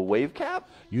 So wave cap?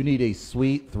 You need a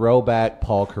sweet throwback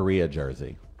Paul Correa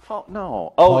jersey.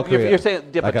 No. Paul Oh, Correa. you're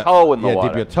saying dip Like a toe in the yeah, water.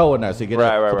 dip your toe in there so you get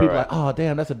Right, it. right, so right, people right. are like, oh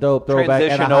damn, that's a dope throwback.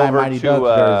 Transition Anaheim over Mighty to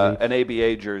Ducks jersey. an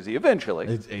ABA jersey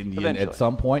eventually. And at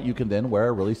some point, you can then wear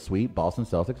a really sweet Boston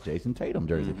Celtics Jason Tatum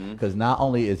jersey because not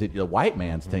only is it the white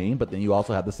man's team, but then you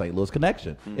also have the St. Louis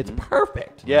connection. It's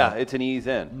perfect. Yeah, it's an ease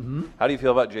in. How do you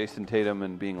feel about Jason Tatum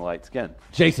and being light skinned?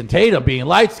 Jason Tatum being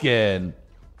light skinned.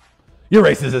 You're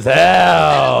racist as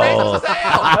hell. Racist as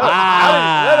hell.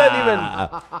 That didn't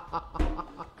even.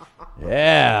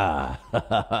 Yeah.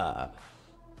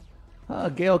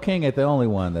 Gail King ain't the only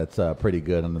one that's pretty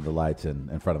good under the lights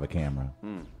in front of a camera.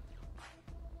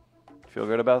 Feel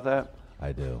good about that?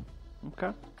 I do.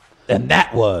 Okay. And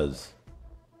that was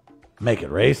Make It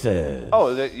Racist. Oh,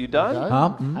 is that you done?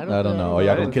 Huh? I don't know.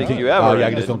 Y'all gonna think continue? you ever Oh, y'all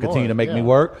ended. just gonna continue to make me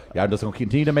work? Y'all just gonna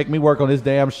continue to make me work on this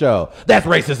damn show? That's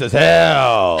racist as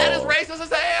hell. That is racist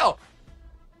as hell.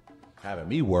 Having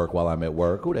me work while I'm at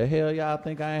work. Who the hell y'all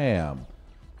think I am?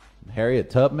 Harriet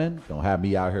Tubman gonna have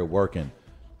me out here working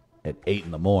at 8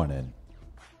 in the morning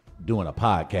doing a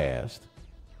podcast.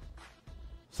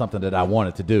 Something that I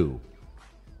wanted to do.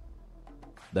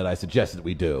 That I suggested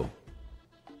we do.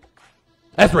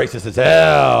 That's racist as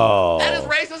hell. That is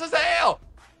racist as hell.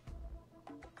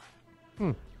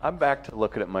 I'm back to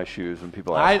looking at my shoes when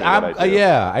people ask me what I do.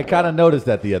 Yeah, I kind of noticed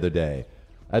that the other day.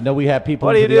 I know we have people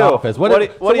What do in you the do? office. What What is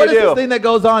do you this do? thing that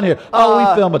goes on here? Oh,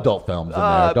 we film adult films in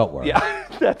there. Don't worry. Yeah,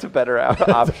 that's a better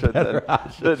option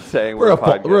than saying We're a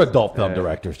podcast. we're adult film Yeah.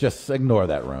 directors. Just ignore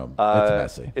that room. It's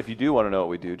messy. If you do want to know what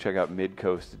we do, check out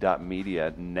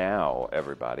midcoast.media now,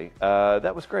 everybody.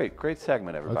 That was great. Great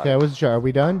segment, everybody. Okay, I wasn't sure. Are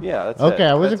we done? Yeah, that's okay,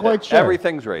 it. I wasn't That's quite it. sure.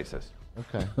 Everything's racist.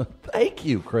 Okay. Thank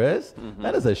you, Chris.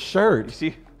 That is a shirt. You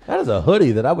see, That is a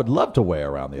hoodie that I would love to wear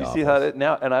around the you office. see how that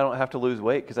now, and I don't have to lose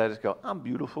weight because I just go, I'm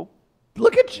beautiful.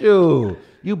 Look at you.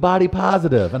 You body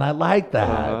positive, and I like that.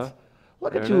 Uh-huh.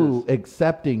 Look There at it you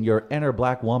accepting your inner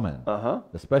black woman. Uh-huh.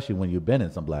 Especially when you've been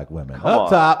in some black women. Come Up on.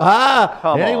 top. Ah,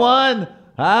 Come anyone?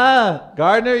 Ah,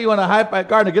 Gardner, you want to high five?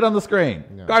 Gardner, get on the screen.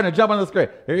 Gardner, jump on the screen.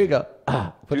 Here you go.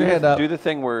 Ah, put your hand up. Do the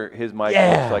thing where his mic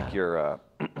Yeah. looks like your.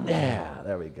 Yeah,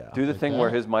 there we go. Do the thing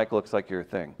where his mic looks like your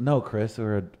thing. No, Chris,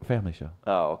 we're a family show.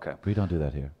 Oh, okay. We don't do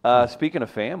that here. Speaking of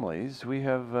families, we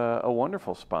have a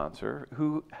wonderful sponsor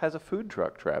who has a food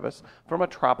truck, Travis, from a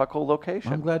tropical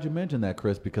location. I'm glad you mentioned that,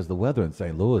 Chris, because the weather in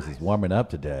St. Louis is warming up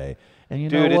today. And you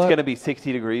know Dude, what? it's going to be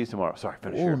 60 degrees tomorrow. Sorry,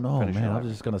 finish Oh, your no, finish your man. I line.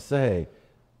 was just going to say,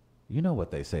 you know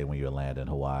what they say when you land in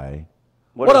Hawaii?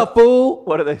 What What are up, fool?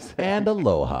 What do they say? And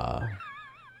aloha.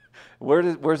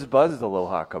 Where's Buzz's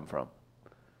aloha come from?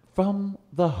 From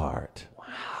the heart.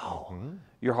 Wow.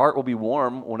 Your heart will be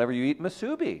warm whenever you eat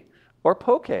masubi or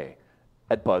poke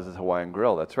at Buzz's Hawaiian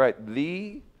Grill. That's right.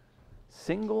 The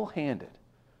single-handed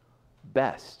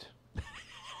best,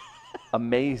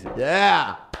 amazing,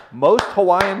 most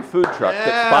Hawaiian food truck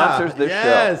that sponsors this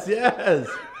show.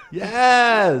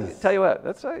 Yes. Tell you what,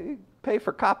 that's how you pay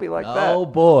for copy like that. Oh,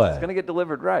 boy. It's going to get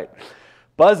delivered right.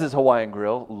 Buzz's Hawaiian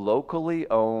Grill, locally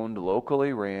owned,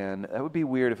 locally ran. That would be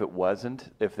weird if it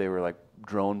wasn't, if they were like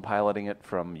drone piloting it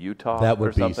from Utah That would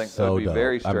or be something. so that would be dope.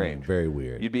 very I mean, strange. very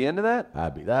weird. You'd be into that?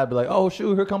 I'd be like, oh,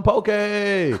 shoot, here come poke.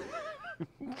 Yum,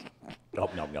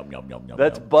 yum, yum, yum, yum, yum,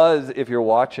 That's yum. Buzz. If you're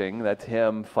watching, that's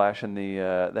him flashing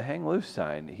the hang loose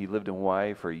sign. He lived in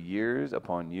Hawaii for years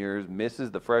upon years, misses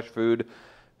the fresh food.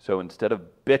 So instead of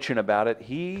bitching about it,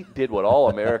 he did what all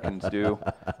Americans do.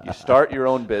 You start your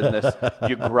own business,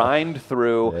 you grind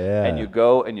through, and you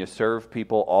go and you serve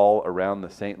people all around the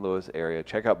St. Louis area.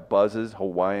 Check out Buzz's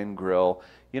Hawaiian Grill.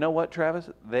 You know what, Travis?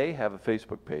 They have a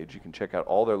Facebook page. You can check out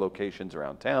all their locations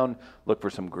around town. Look for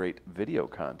some great video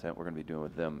content we're going to be doing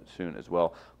with them soon as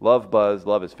well. Love Buzz,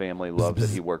 love his family, love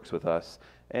that he works with us.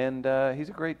 And he's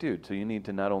a great dude. So you need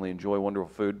to not only enjoy wonderful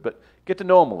food, but get to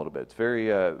know him a little bit. It's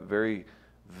very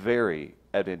very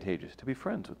advantageous to be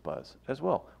friends with Buzz as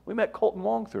well. We met Colton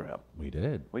Wong through him. We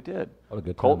did. We did. What a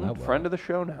good time Colton, that was. friend of the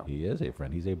show now. He is a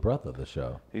friend. He's a brother of the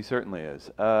show. He certainly is.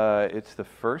 It's the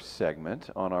first segment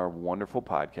on our wonderful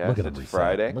podcast. Look at him It's reset.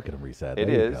 Friday. Look at him reset. It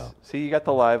There you is. go. See, you got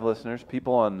the live listeners.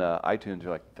 People on iTunes are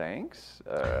like, thanks.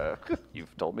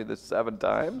 You've told me this 7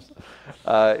 times.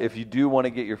 If you do want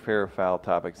to get your fair or foul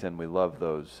topics in, we love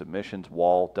those submissions.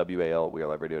 WAL, WAL,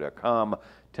 WeAreLiveRadio.com.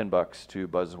 $10 to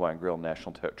Buzz's Wine Grill.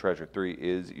 National Treasure 3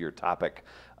 is your topic.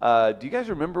 Do you guys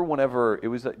remember whenever it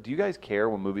was? Do you guys care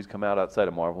when movies come out outside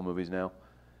of Marvel movies now?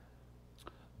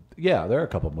 Yeah, there are a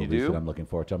couple of You movies do? that I'm looking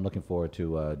forward to. I'm looking forward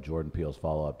to Jordan Peele's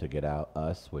follow-up to Get Out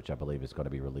Us, which I believe is going to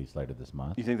be released later this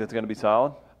month. You think that's going to be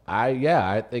solid?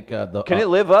 I think Can it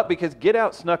live up? Because Get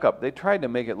Out snuck up. They tried to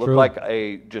make it look True. like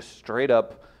a just straight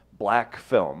up black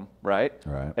film, right?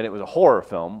 Right. And it was a horror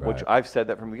film, which Right. I've said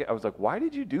that from the beginning. I was like, why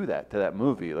did you do that to that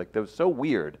movie? Like, that was so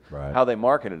weird Right. how they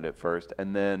marketed it first,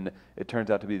 and then it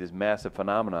turns out to be this massive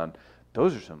phenomenon.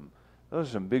 Those are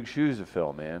some big shoes to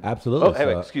fill, man. Absolutely. Oh, hey,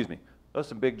 wait, So- excuse me. Those are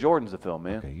some big Jordans to fill,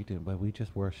 man. Okay, you did, but we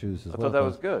just wear shoes as I well. thought that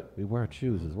was 'cause good. We wear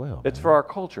shoes as well. It's man. for our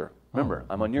culture. Remember,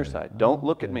 Oh, I'm on your okay. side. Don't Oh,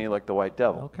 look at okay. me like the White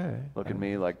Devil. Okay. Look at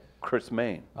me like Chris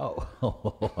Maine. Oh,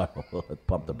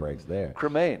 pump the brakes there.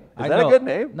 Cremaine. Is I that know- a good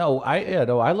name? No,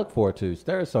 I look forward to.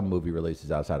 There are some movie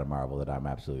releases outside of Marvel that I'm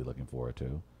absolutely looking forward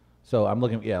to. So I'm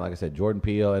looking, yeah, like I said, Jordan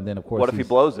Peele, and then of course. What if he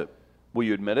blows it? Will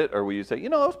you admit it, or will you say, that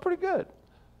was pretty good?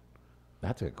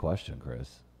 That's a good question,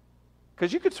 Chris.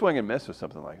 Because you could swing and miss with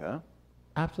something like that.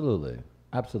 Absolutely.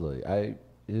 Man, I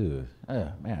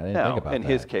didn't Now, think about in that.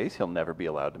 his case, he'll never be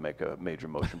allowed to make a major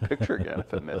motion picture again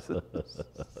if it misses.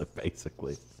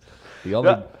 Basically. The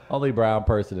only brown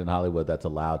person in Hollywood that's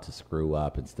allowed to screw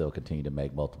up and still continue to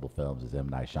make multiple films is M.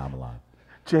 Night Shyamalan.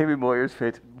 Jamie Moyer's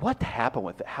face. What happened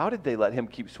with it? How did they let him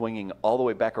keep swinging all the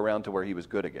way back around to where he was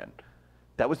good again?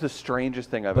 That was the strangest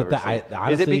thing I've ever seen.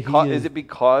 Honestly, is it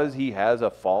because he has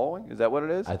a following? Is that what it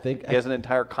is? I think he has an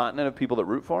entire continent of people that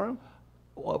root for him.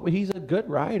 Well, he's a good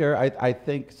writer. I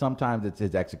think sometimes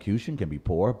his execution can be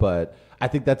poor, but I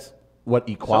think that's what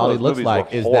equality looks movies like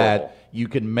were is horrible. that you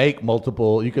can make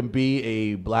multiple, you can be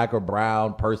a black or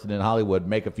brown person in Hollywood,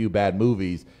 make a few bad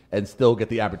movies, and still get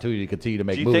the opportunity to continue to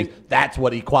make Do you movies. think- That's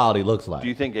what equality looks like. Do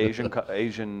you think Asian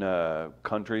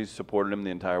countries supported him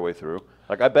the entire way through?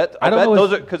 Like I bet I don't know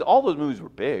those if- are because all those movies were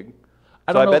big.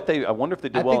 I So don't I know. bet they. I wonder if they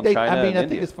did well in China and I India.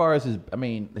 think as far as his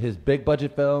big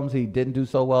budget films, he didn't do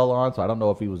so well on. So I don't know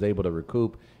if he was able to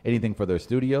recoup anything for their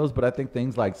studios. But I think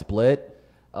things like Split,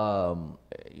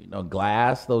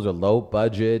 Glass, those are low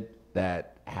budget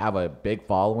that have a big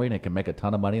following and can make a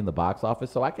ton of money in the box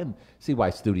office. So I can see why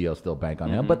studios still bank on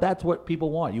him. But that's what people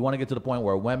want. You want to get to the point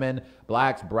where women,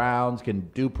 blacks, browns can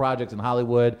do projects in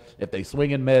Hollywood if they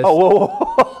swing and miss.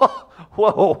 Oh,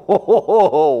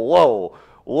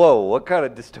 whoa. What kind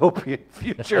of dystopian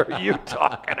future are you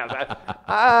talking about?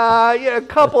 A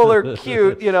couple are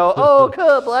cute, Oh,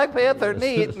 cool, Black Panther,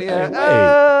 neat.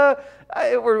 Yeah.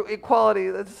 We're equality.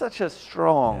 That's such a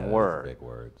strong word. Big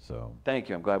word. So Thank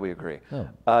you. I'm glad we agree.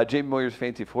 Oh. Jamie Moyer's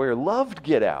Fancy Foyer loved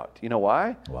Get Out. You know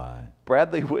why? Why?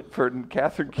 Bradley Whitford and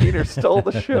Catherine Keener stole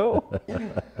the show.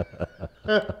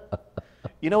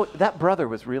 That brother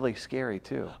was really scary,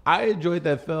 too. I enjoyed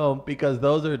that film because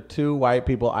those are two white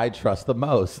people I trust the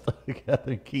most,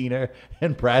 Catherine Keener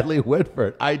and Bradley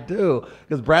Whitford. I do,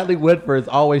 because Bradley Whitford is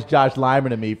always Josh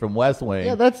Lyman to me from West Wing.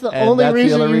 Yeah, that's the And only that's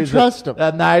reason you trust him.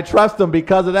 And I trust him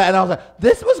because of that. And I was like,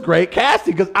 this was great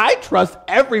casting because I trust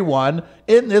everyone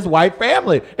in this white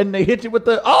family. And they hit you with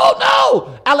the, oh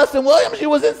no, Allison Williams, you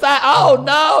was inside. Oh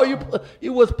no,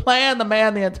 you was playing the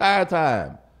man the entire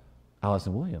time.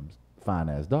 Allison Williams.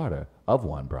 Fine-ass daughter of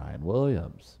one Brian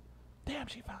Williams. Damn,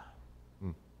 she fine.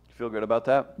 You feel good about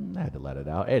that? I had to let it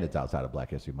out. And it's outside of Black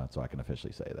History Month, so I can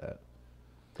officially say that.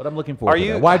 But I'm looking forward to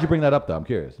that. Why'd you bring that up, though? I'm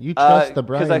curious. You trust the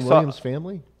Brian I saw- Williams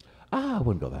family? I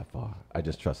wouldn't go that far. I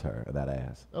just trust her and that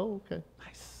ass. Oh, okay.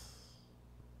 Nice.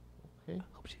 Okay. I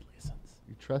hope she listens.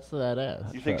 You trust that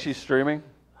ass? You think she's streaming?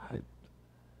 Do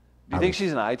you think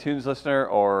she's an iTunes listener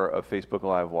or a Facebook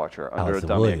Live watcher under Allison a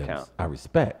dummy Williams, account? I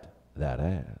respect that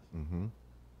ass. Mm-hmm.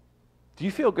 Do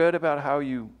you feel good about how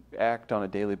you act on a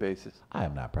daily basis? I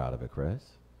am not proud of it, Chris.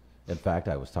 In fact,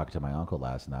 I was talking to my uncle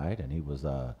last night, and he was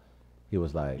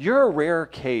like, You're a rare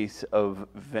case of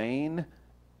vain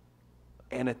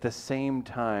and at the same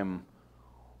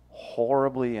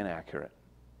horribly inaccurate.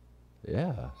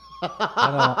 yeah.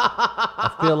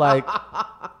 I feel like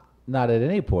not at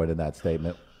any point in that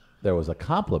statement there was a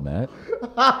compliment.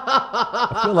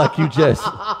 I feel like you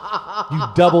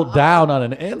doubled down on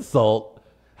an insult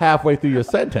halfway through your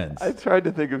sentence. I tried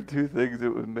to think of two things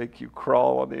that would make you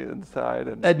crawl on the inside,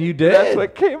 And you did. That's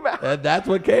what came out. And that's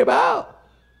what came out.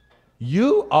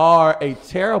 You are a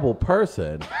terrible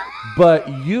person, but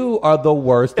you are the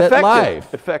worst at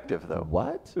life. Effective, though.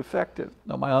 What? Effective.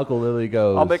 No, my uncle literally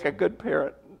goes, I'll make a good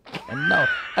parent. And no.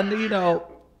 And you know,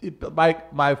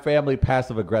 my family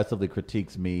passive aggressively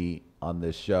critiques me on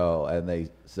this show, and they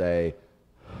say,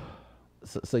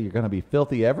 so you're going to be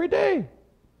filthy every day?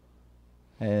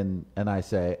 And I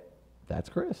say, that's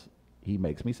Chris. He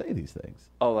makes me say these things.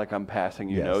 Oh, like I'm passing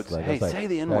you Yes, notes. like- Hey, it's like- say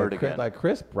the N-word like Chris- again. Like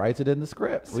Chris writes it in the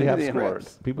script. Say We have the N-word.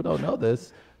 scripts. People don't know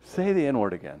this. Say the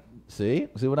N-word again. See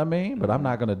what I mean? But I'm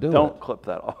not going to do Don't it. clip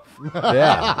that off.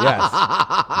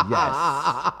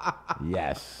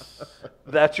 Yes.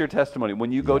 That's your testimony.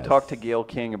 When you go talk to Gayle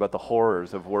King about the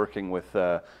horrors of working with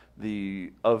of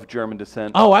German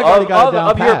descent, Oh, I already got it down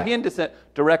of pat. European descent,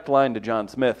 direct line to John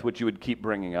Smith, which you would keep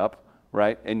bringing up,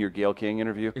 right, in your Gayle King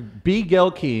interview. B.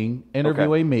 Gayle King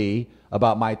interviewing me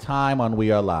about my time on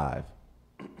We Are Live.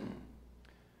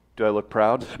 Do I look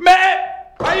proud? Man,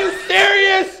 are you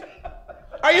serious?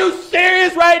 Are you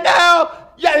serious right now?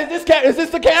 Yeah, is this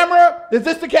the camera? Is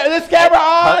this camera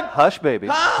on? Hush, baby.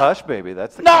 Huh? Hush, baby.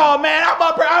 That's the No, man, I'm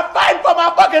fighting for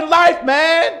my fucking life,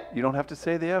 man. You don't have to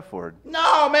say the F word.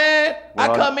 No, man. We're I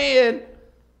on- come in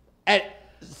at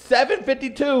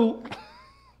 7:52,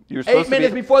 You're 8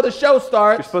 minutes before the show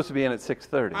starts. You're supposed to be in at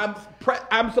 6:30.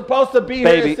 I'm supposed to be here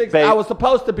Baby, at 6. baby. I was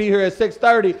supposed to be here at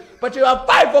 6:30, but I'm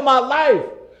fighting for my life.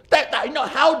 You know,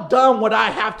 how dumb would I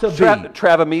have to be?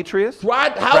 Travametrius?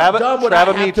 How dumb would I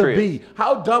have to be?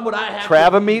 How dumb would I have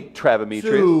to be Travametrius.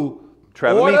 to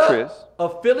Travametrius. order a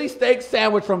Philly steak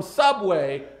sandwich from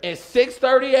Subway at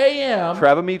 6:30 a.m.,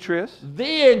 Travametrius.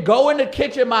 then go in the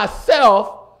kitchen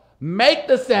myself, make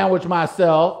the sandwich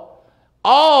myself,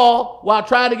 all while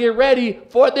trying to get ready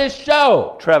for this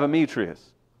show? Travametrius.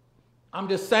 I'm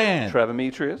just saying.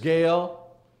 Travametrius. Gail.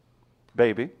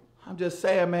 Baby. I'm just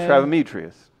saying, man.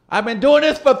 Travametrius. I've been doing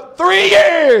this for 3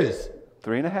 years.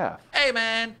 3.5. Hey,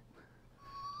 man.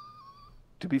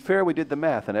 To be fair, we did the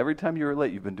math, and every time you were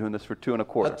late, you've been doing this for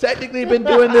 2.25. I've technically been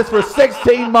doing this for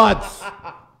 16 months.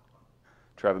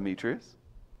 Travametrius.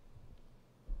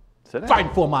 Sit down.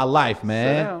 Fighting for my life, Sit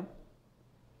man. down.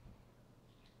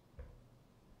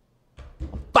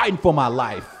 Fighting for my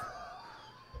life.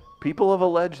 People have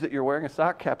alleged that you're wearing a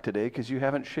sock cap today because you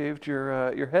haven't shaved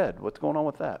your head. What's going on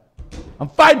with that? I'm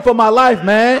fighting for my life,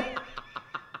 man.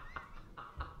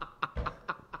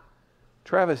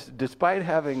 Travis, despite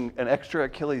having an extra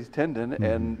Achilles tendon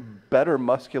and better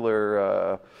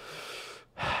muscular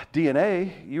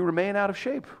DNA, you remain out of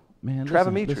shape. Man,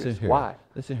 Travametrius. listen here. Why?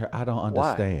 Listen here. I don't Why?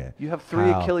 understand. You have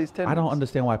 3 how- Achilles tendons. I don't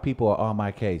understand why people are on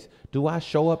my case. Do I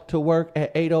show up to work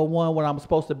at 8:01 when I'm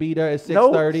supposed to be there at 6:30?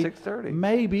 No, 6:30.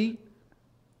 Maybe.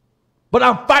 But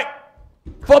I'm fighting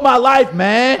for my life,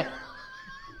 man.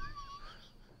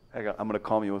 Hang on, I'm going to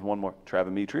calm you with one more.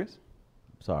 Travametrius.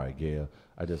 Sorry, Gail.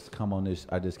 I just came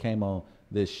on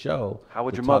this show. How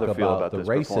would to your mother talk feel about the this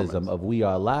racism performance? of We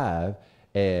Are Live,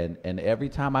 and every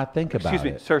time I think about Excuse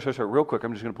me, it, sir, real quick,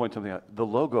 I'm just going to point something out. The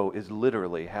logo is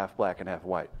literally half black and half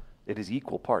white. It is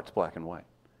equal parts black and white.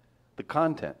 The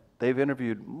content, they've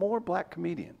interviewed more black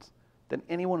comedians than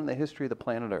anyone in the history of the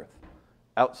planet Earth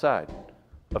outside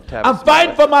of Tavis. I'm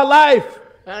fighting for my life.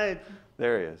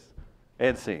 There he is.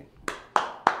 And scene.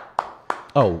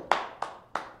 Oh.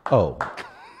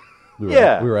 We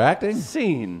were acting?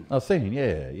 Scene. Oh, scene,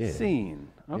 yeah. Scene.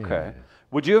 Okay. Yeah.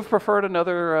 Would you have preferred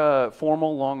another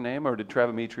formal long name, or did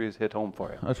Travametrius hit home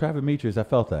for you? Travametrius, I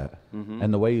felt that. Mhm.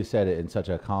 And the way you said it in such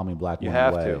a calming black You woman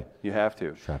have way. to. You have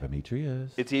to. Travametrius.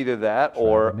 It's either that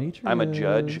or I'm a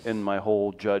judge Travametrius. and my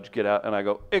whole judge get out and I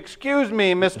go, "Excuse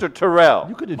me, Mr. Terrell."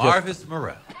 You could have Marvis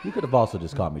Morel. You could have also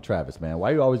just called me Travis, man.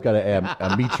 Why you always got to add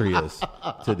Ametrius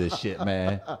to this shit,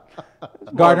 man?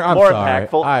 Gardner, I'm more sorry.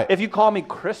 impactful. If you call me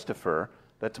Christopher,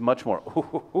 that's much more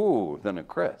than a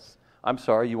Chris. I'm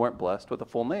sorry you weren't blessed with a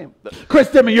full name. Chris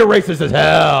Dimon, you're racist as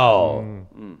hell.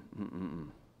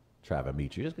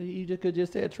 Travametrius. You could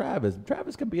just say Travis.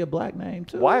 Travis can be a black name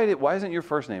too. Why isn't your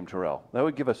first name Terrell? That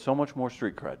would give us so much more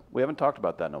street cred. We haven't talked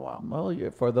about that in a while.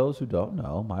 Well, for those who don't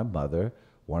know, my mother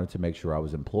wanted to make sure I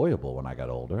was employable when I got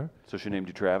older. So she named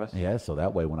you Travis? Yeah, so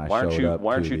that way when I Why showed up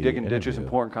Why aren't to you the digging ditches interview- and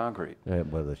pouring concrete?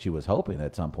 Well, she was hoping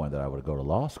at some point that I would go to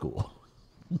law school.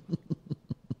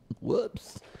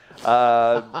 Whoops.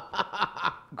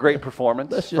 Great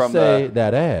performance. Let's just from say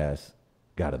that ass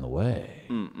got in the way.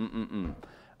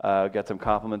 Got some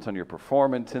compliments on your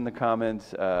performance in the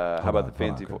comments. How about the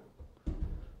fancy?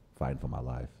 Fighting for my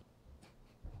life.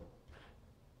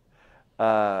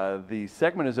 The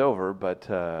segment is over, but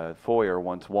Foyer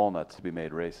wants walnuts to be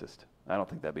made racist. I don't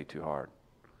think that'd be too hard.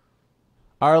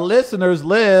 Our listeners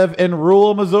live in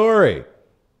rural Missouri.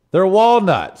 They're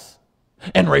walnuts.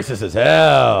 And racist as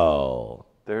hell.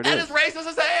 There it That is. is racist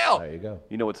as hell. There you go.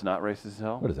 You know what's not racist as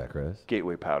hell? What is that, Chris?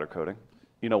 Gateway powder coating.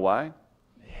 You know why?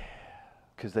 Yeah.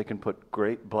 Because they can put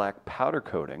great black powder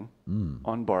coating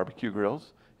on barbecue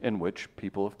grills in which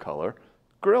people of color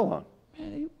grill on.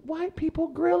 Man, white people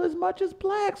grill as much as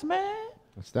blacks, man.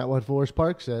 That's not what Forest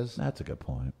Park says. That's a good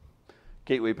point.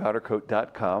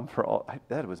 GatewayPowderCoat.com for all.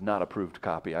 That was not approved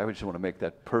copy. I just want to make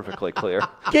that perfectly clear.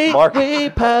 Gateway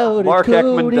powder Mark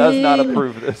Ekman coating. does not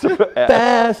approve this.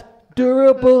 Fast,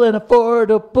 durable, and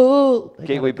affordable.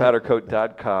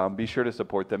 GatewayPowderCoat.com. Be sure to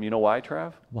support them. You know why,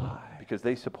 Trav? Why? Because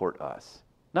they support us.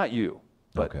 Not you,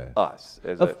 but Okay. us.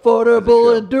 As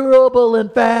Affordable and durable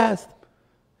and fast.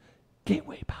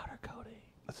 Gateway powder coating.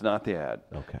 That's not the ad.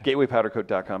 Okay.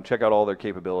 GatewayPowderCoat.com. Check out all their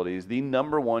capabilities. The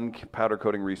 #1 powder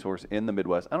coating resource in the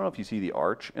Midwest. I don't know if you see the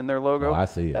arch in their logo. Oh, I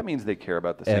see it. That means they care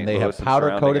about the St. And they Louis have powder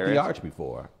surrounding coated the areas. arch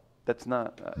before. That's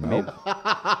not. Nope.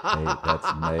 Hey,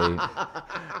 that's May.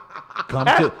 Come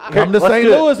Here, to let's St.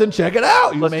 do it. Louis and check it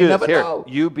out. You Let's may do never this. Here, know.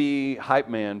 you be hype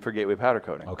man for Gateway Powder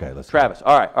Coating. Okay, let's Travis.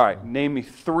 All right. Name me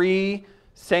 3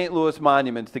 St. Louis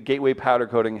monuments that Gateway Powder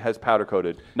Coating has powder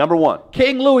coated. #1,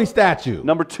 King Louis statue.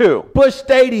 #2, Bush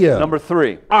Stadium.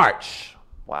 #3, Arch.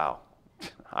 Wow,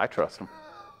 I trust them.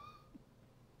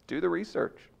 Do the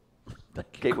research.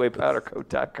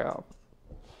 GatewayPowderCoat.com.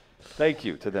 Thank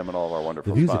you to them and all of our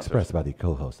wonderful The views sponsors. expressed by the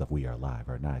co-hosts of We Are Live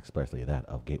are not expressly that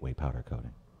of Gateway Powder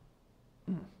Coating.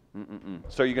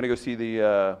 So you're going to go see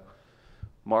the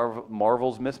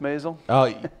Marvel's Miss Maisel?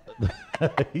 Oh,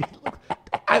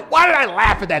 why did I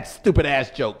laugh at that stupid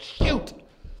ass joke? Shoot!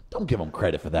 Don't give him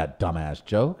credit for that dumbass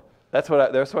joke. That's why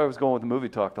I was going with the movie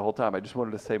talk the whole time. I just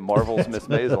wanted to say Marvel's Miss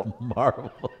Maisel.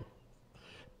 Marvel.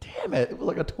 Damn it! It was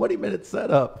like a 20-minute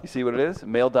setup. You see what it is?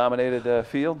 Male-dominated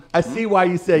field. I see why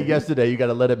you said yesterday you got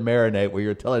to let it marinate where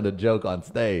you're telling a joke on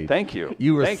stage. Thank you.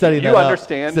 You were Thank setting you. that You up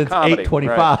understand since comedy,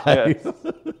 8:25. right? Yes.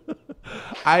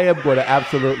 I am going to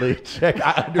absolutely check.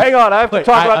 Hang on, I have to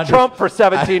talk about Trump for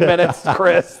 17 minutes,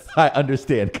 Chris. I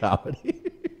understand comedy.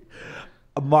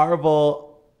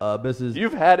 Marvel, Mrs.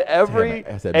 You've had every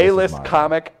Damn it, I said Mrs. A-list Marvel.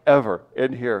 comic ever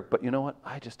in here. But you know what?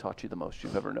 I just taught you the most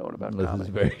you've ever known about This comedy. is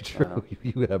very true.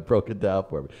 You have broken down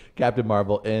for me. Captain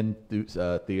Marvel in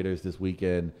theaters this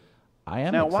weekend. I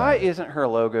am Now, why excited. isn't her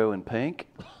logo in pink?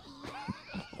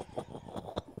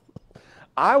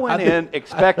 I went in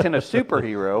expecting a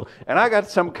superhero, and I got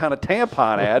some kind of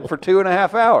tampon ad for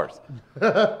 2.5 hours.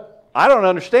 I don't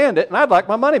understand it, and I'd like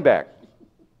my money back.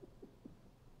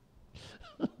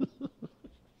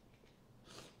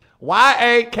 Why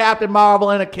ain't Captain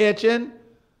Marvel in a kitchen?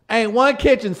 Ain't one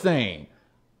kitchen scene.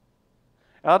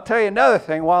 I'll tell you another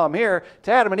thing while I'm here. It's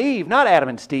Adam and Eve, not Adam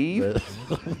and Steve.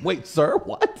 Wait, sir,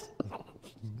 what?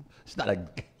 It's not a...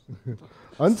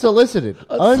 Unsolicited.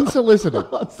 Unsolicited.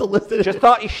 Unsolicited. Just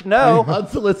thought you should know.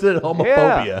 Unsolicited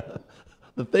homophobia.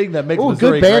 The thing that makes Ooh,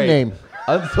 Missouri good band great. name.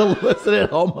 Unsolicited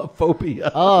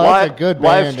homophobia. Oh, that's a good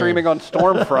band Live streaming on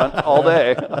Stormfront all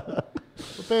day.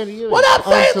 What band are you in? What up,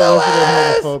 St.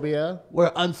 Unsolicited Louis? homophobia.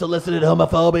 We're unsolicited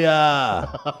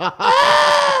homophobia.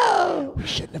 We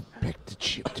shouldn't have picked the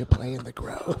chip to play in the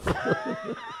Grove.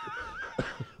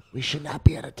 We should not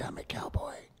be an atomic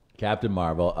cowboy. Captain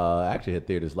Marvel actually hit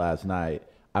theaters last night.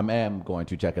 I am going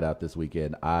to check it out this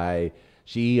weekend.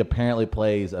 She apparently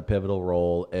plays a pivotal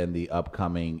role in the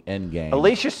upcoming Endgame.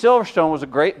 Alicia Silverstone was a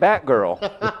great Batgirl.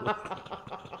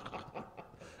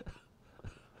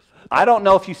 I don't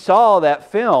know if you saw that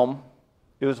film.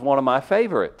 It was one of my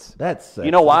favorites. That's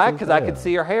you know why? sexy as Because I could hell.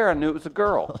 see her hair and knew it was a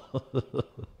girl.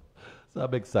 So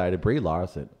I'm excited. Brie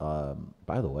Larson,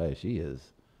 by the way, she is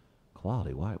a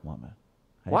quality white woman.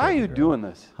 Hey, Why are baby you girl. doing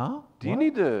this? Huh? Do you What?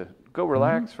 need to go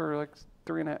relax for like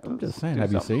 3.5? I'm just saying. do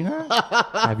Have you something. seen her?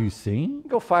 Have you seen?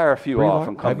 Go fire a few Brie off Lar-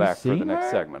 and come have you back for the seen next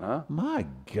her? segment, huh? My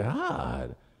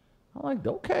God. I'm like,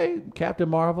 okay, Captain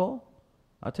Marvel.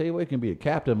 I'll tell you what, you can be a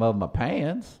captain of my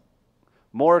pants.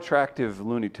 More attractive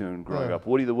Looney Tune growing up.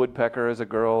 Woody the Woodpecker as a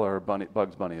girl or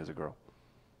Bugs Bunny as a girl?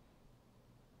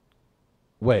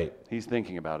 Wait, He's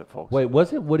thinking about it, folks. wait,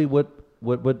 was it Woody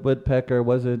Woodpecker?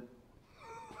 Was it?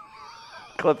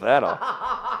 Clip that off.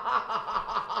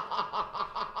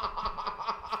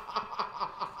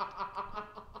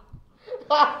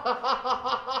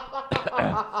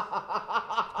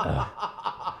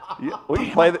 Yeah, we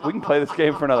can play this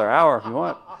game for another hour if you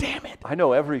want. Damn it. I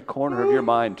know every corner of your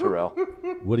mind, Terrell.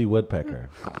 Woody Woodpecker.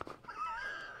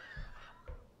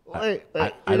 Wait,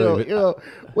 I don't even-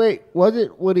 wait, was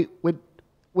it Woody?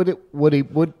 Woody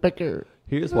Woodpecker.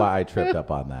 Here's why I tripped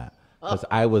up on that. Because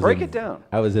I was Break it down.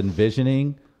 I was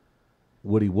envisioning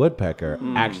Woody Woodpecker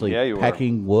actually yeah, you were.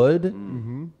 pecking wood,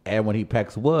 and when he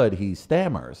pecks wood, he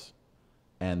stammers,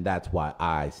 and that's why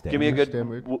I stammer. Give me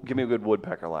a good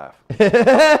woodpecker laugh.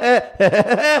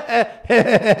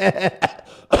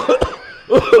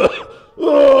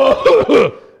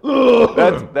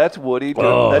 That's Woody.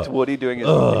 That's Woody doing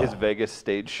his Vegas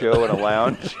stage show in a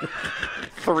lounge.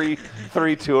 Three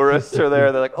tourists are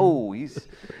there. They're like, oh, he's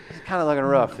kind of looking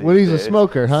rough. Woody's a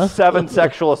smoker, huh? 7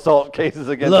 sexual assault cases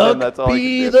against him. That's all.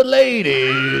 Be the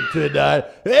lady tonight.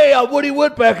 Hey, I'm Woody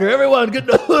Woodpecker. Everyone, good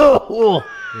night.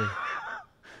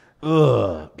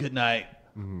 Good night.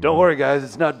 Don't worry, guys.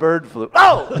 It's not bird flu.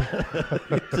 Oh,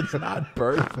 It's not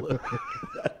bird flu.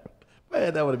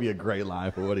 Man, that would be a great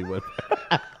line for Woody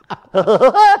Woodpecker.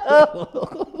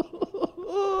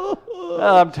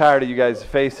 I'm tired of you guys'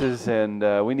 faces,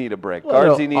 and we need a break. What an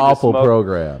Guardsy need awful to smoke.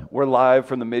 program. We're live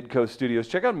from the Midcoast studios.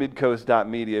 Check out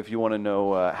midcoast.media if you want to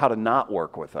know how to not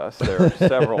work with us. There are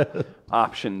several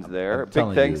options there. Big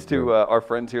telling thanks you, to our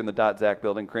friends here in the Dot Zach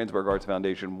building, Kransberg Arts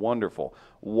Foundation. Wonderful,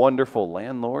 wonderful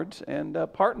landlords and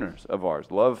partners of ours.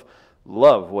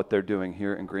 Love what they're doing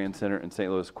here in Grand Center in St.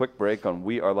 Louis. Quick break on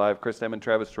We Are Live. Chris Emmons,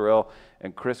 Travis Terrell,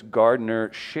 and Chris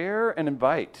Gardner. Share and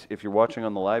invite if you're watching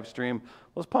on the live stream.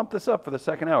 Let's pump this up for the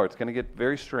second hour. It's going to get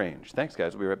very strange. Thanks,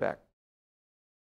 guys. We'll be right back.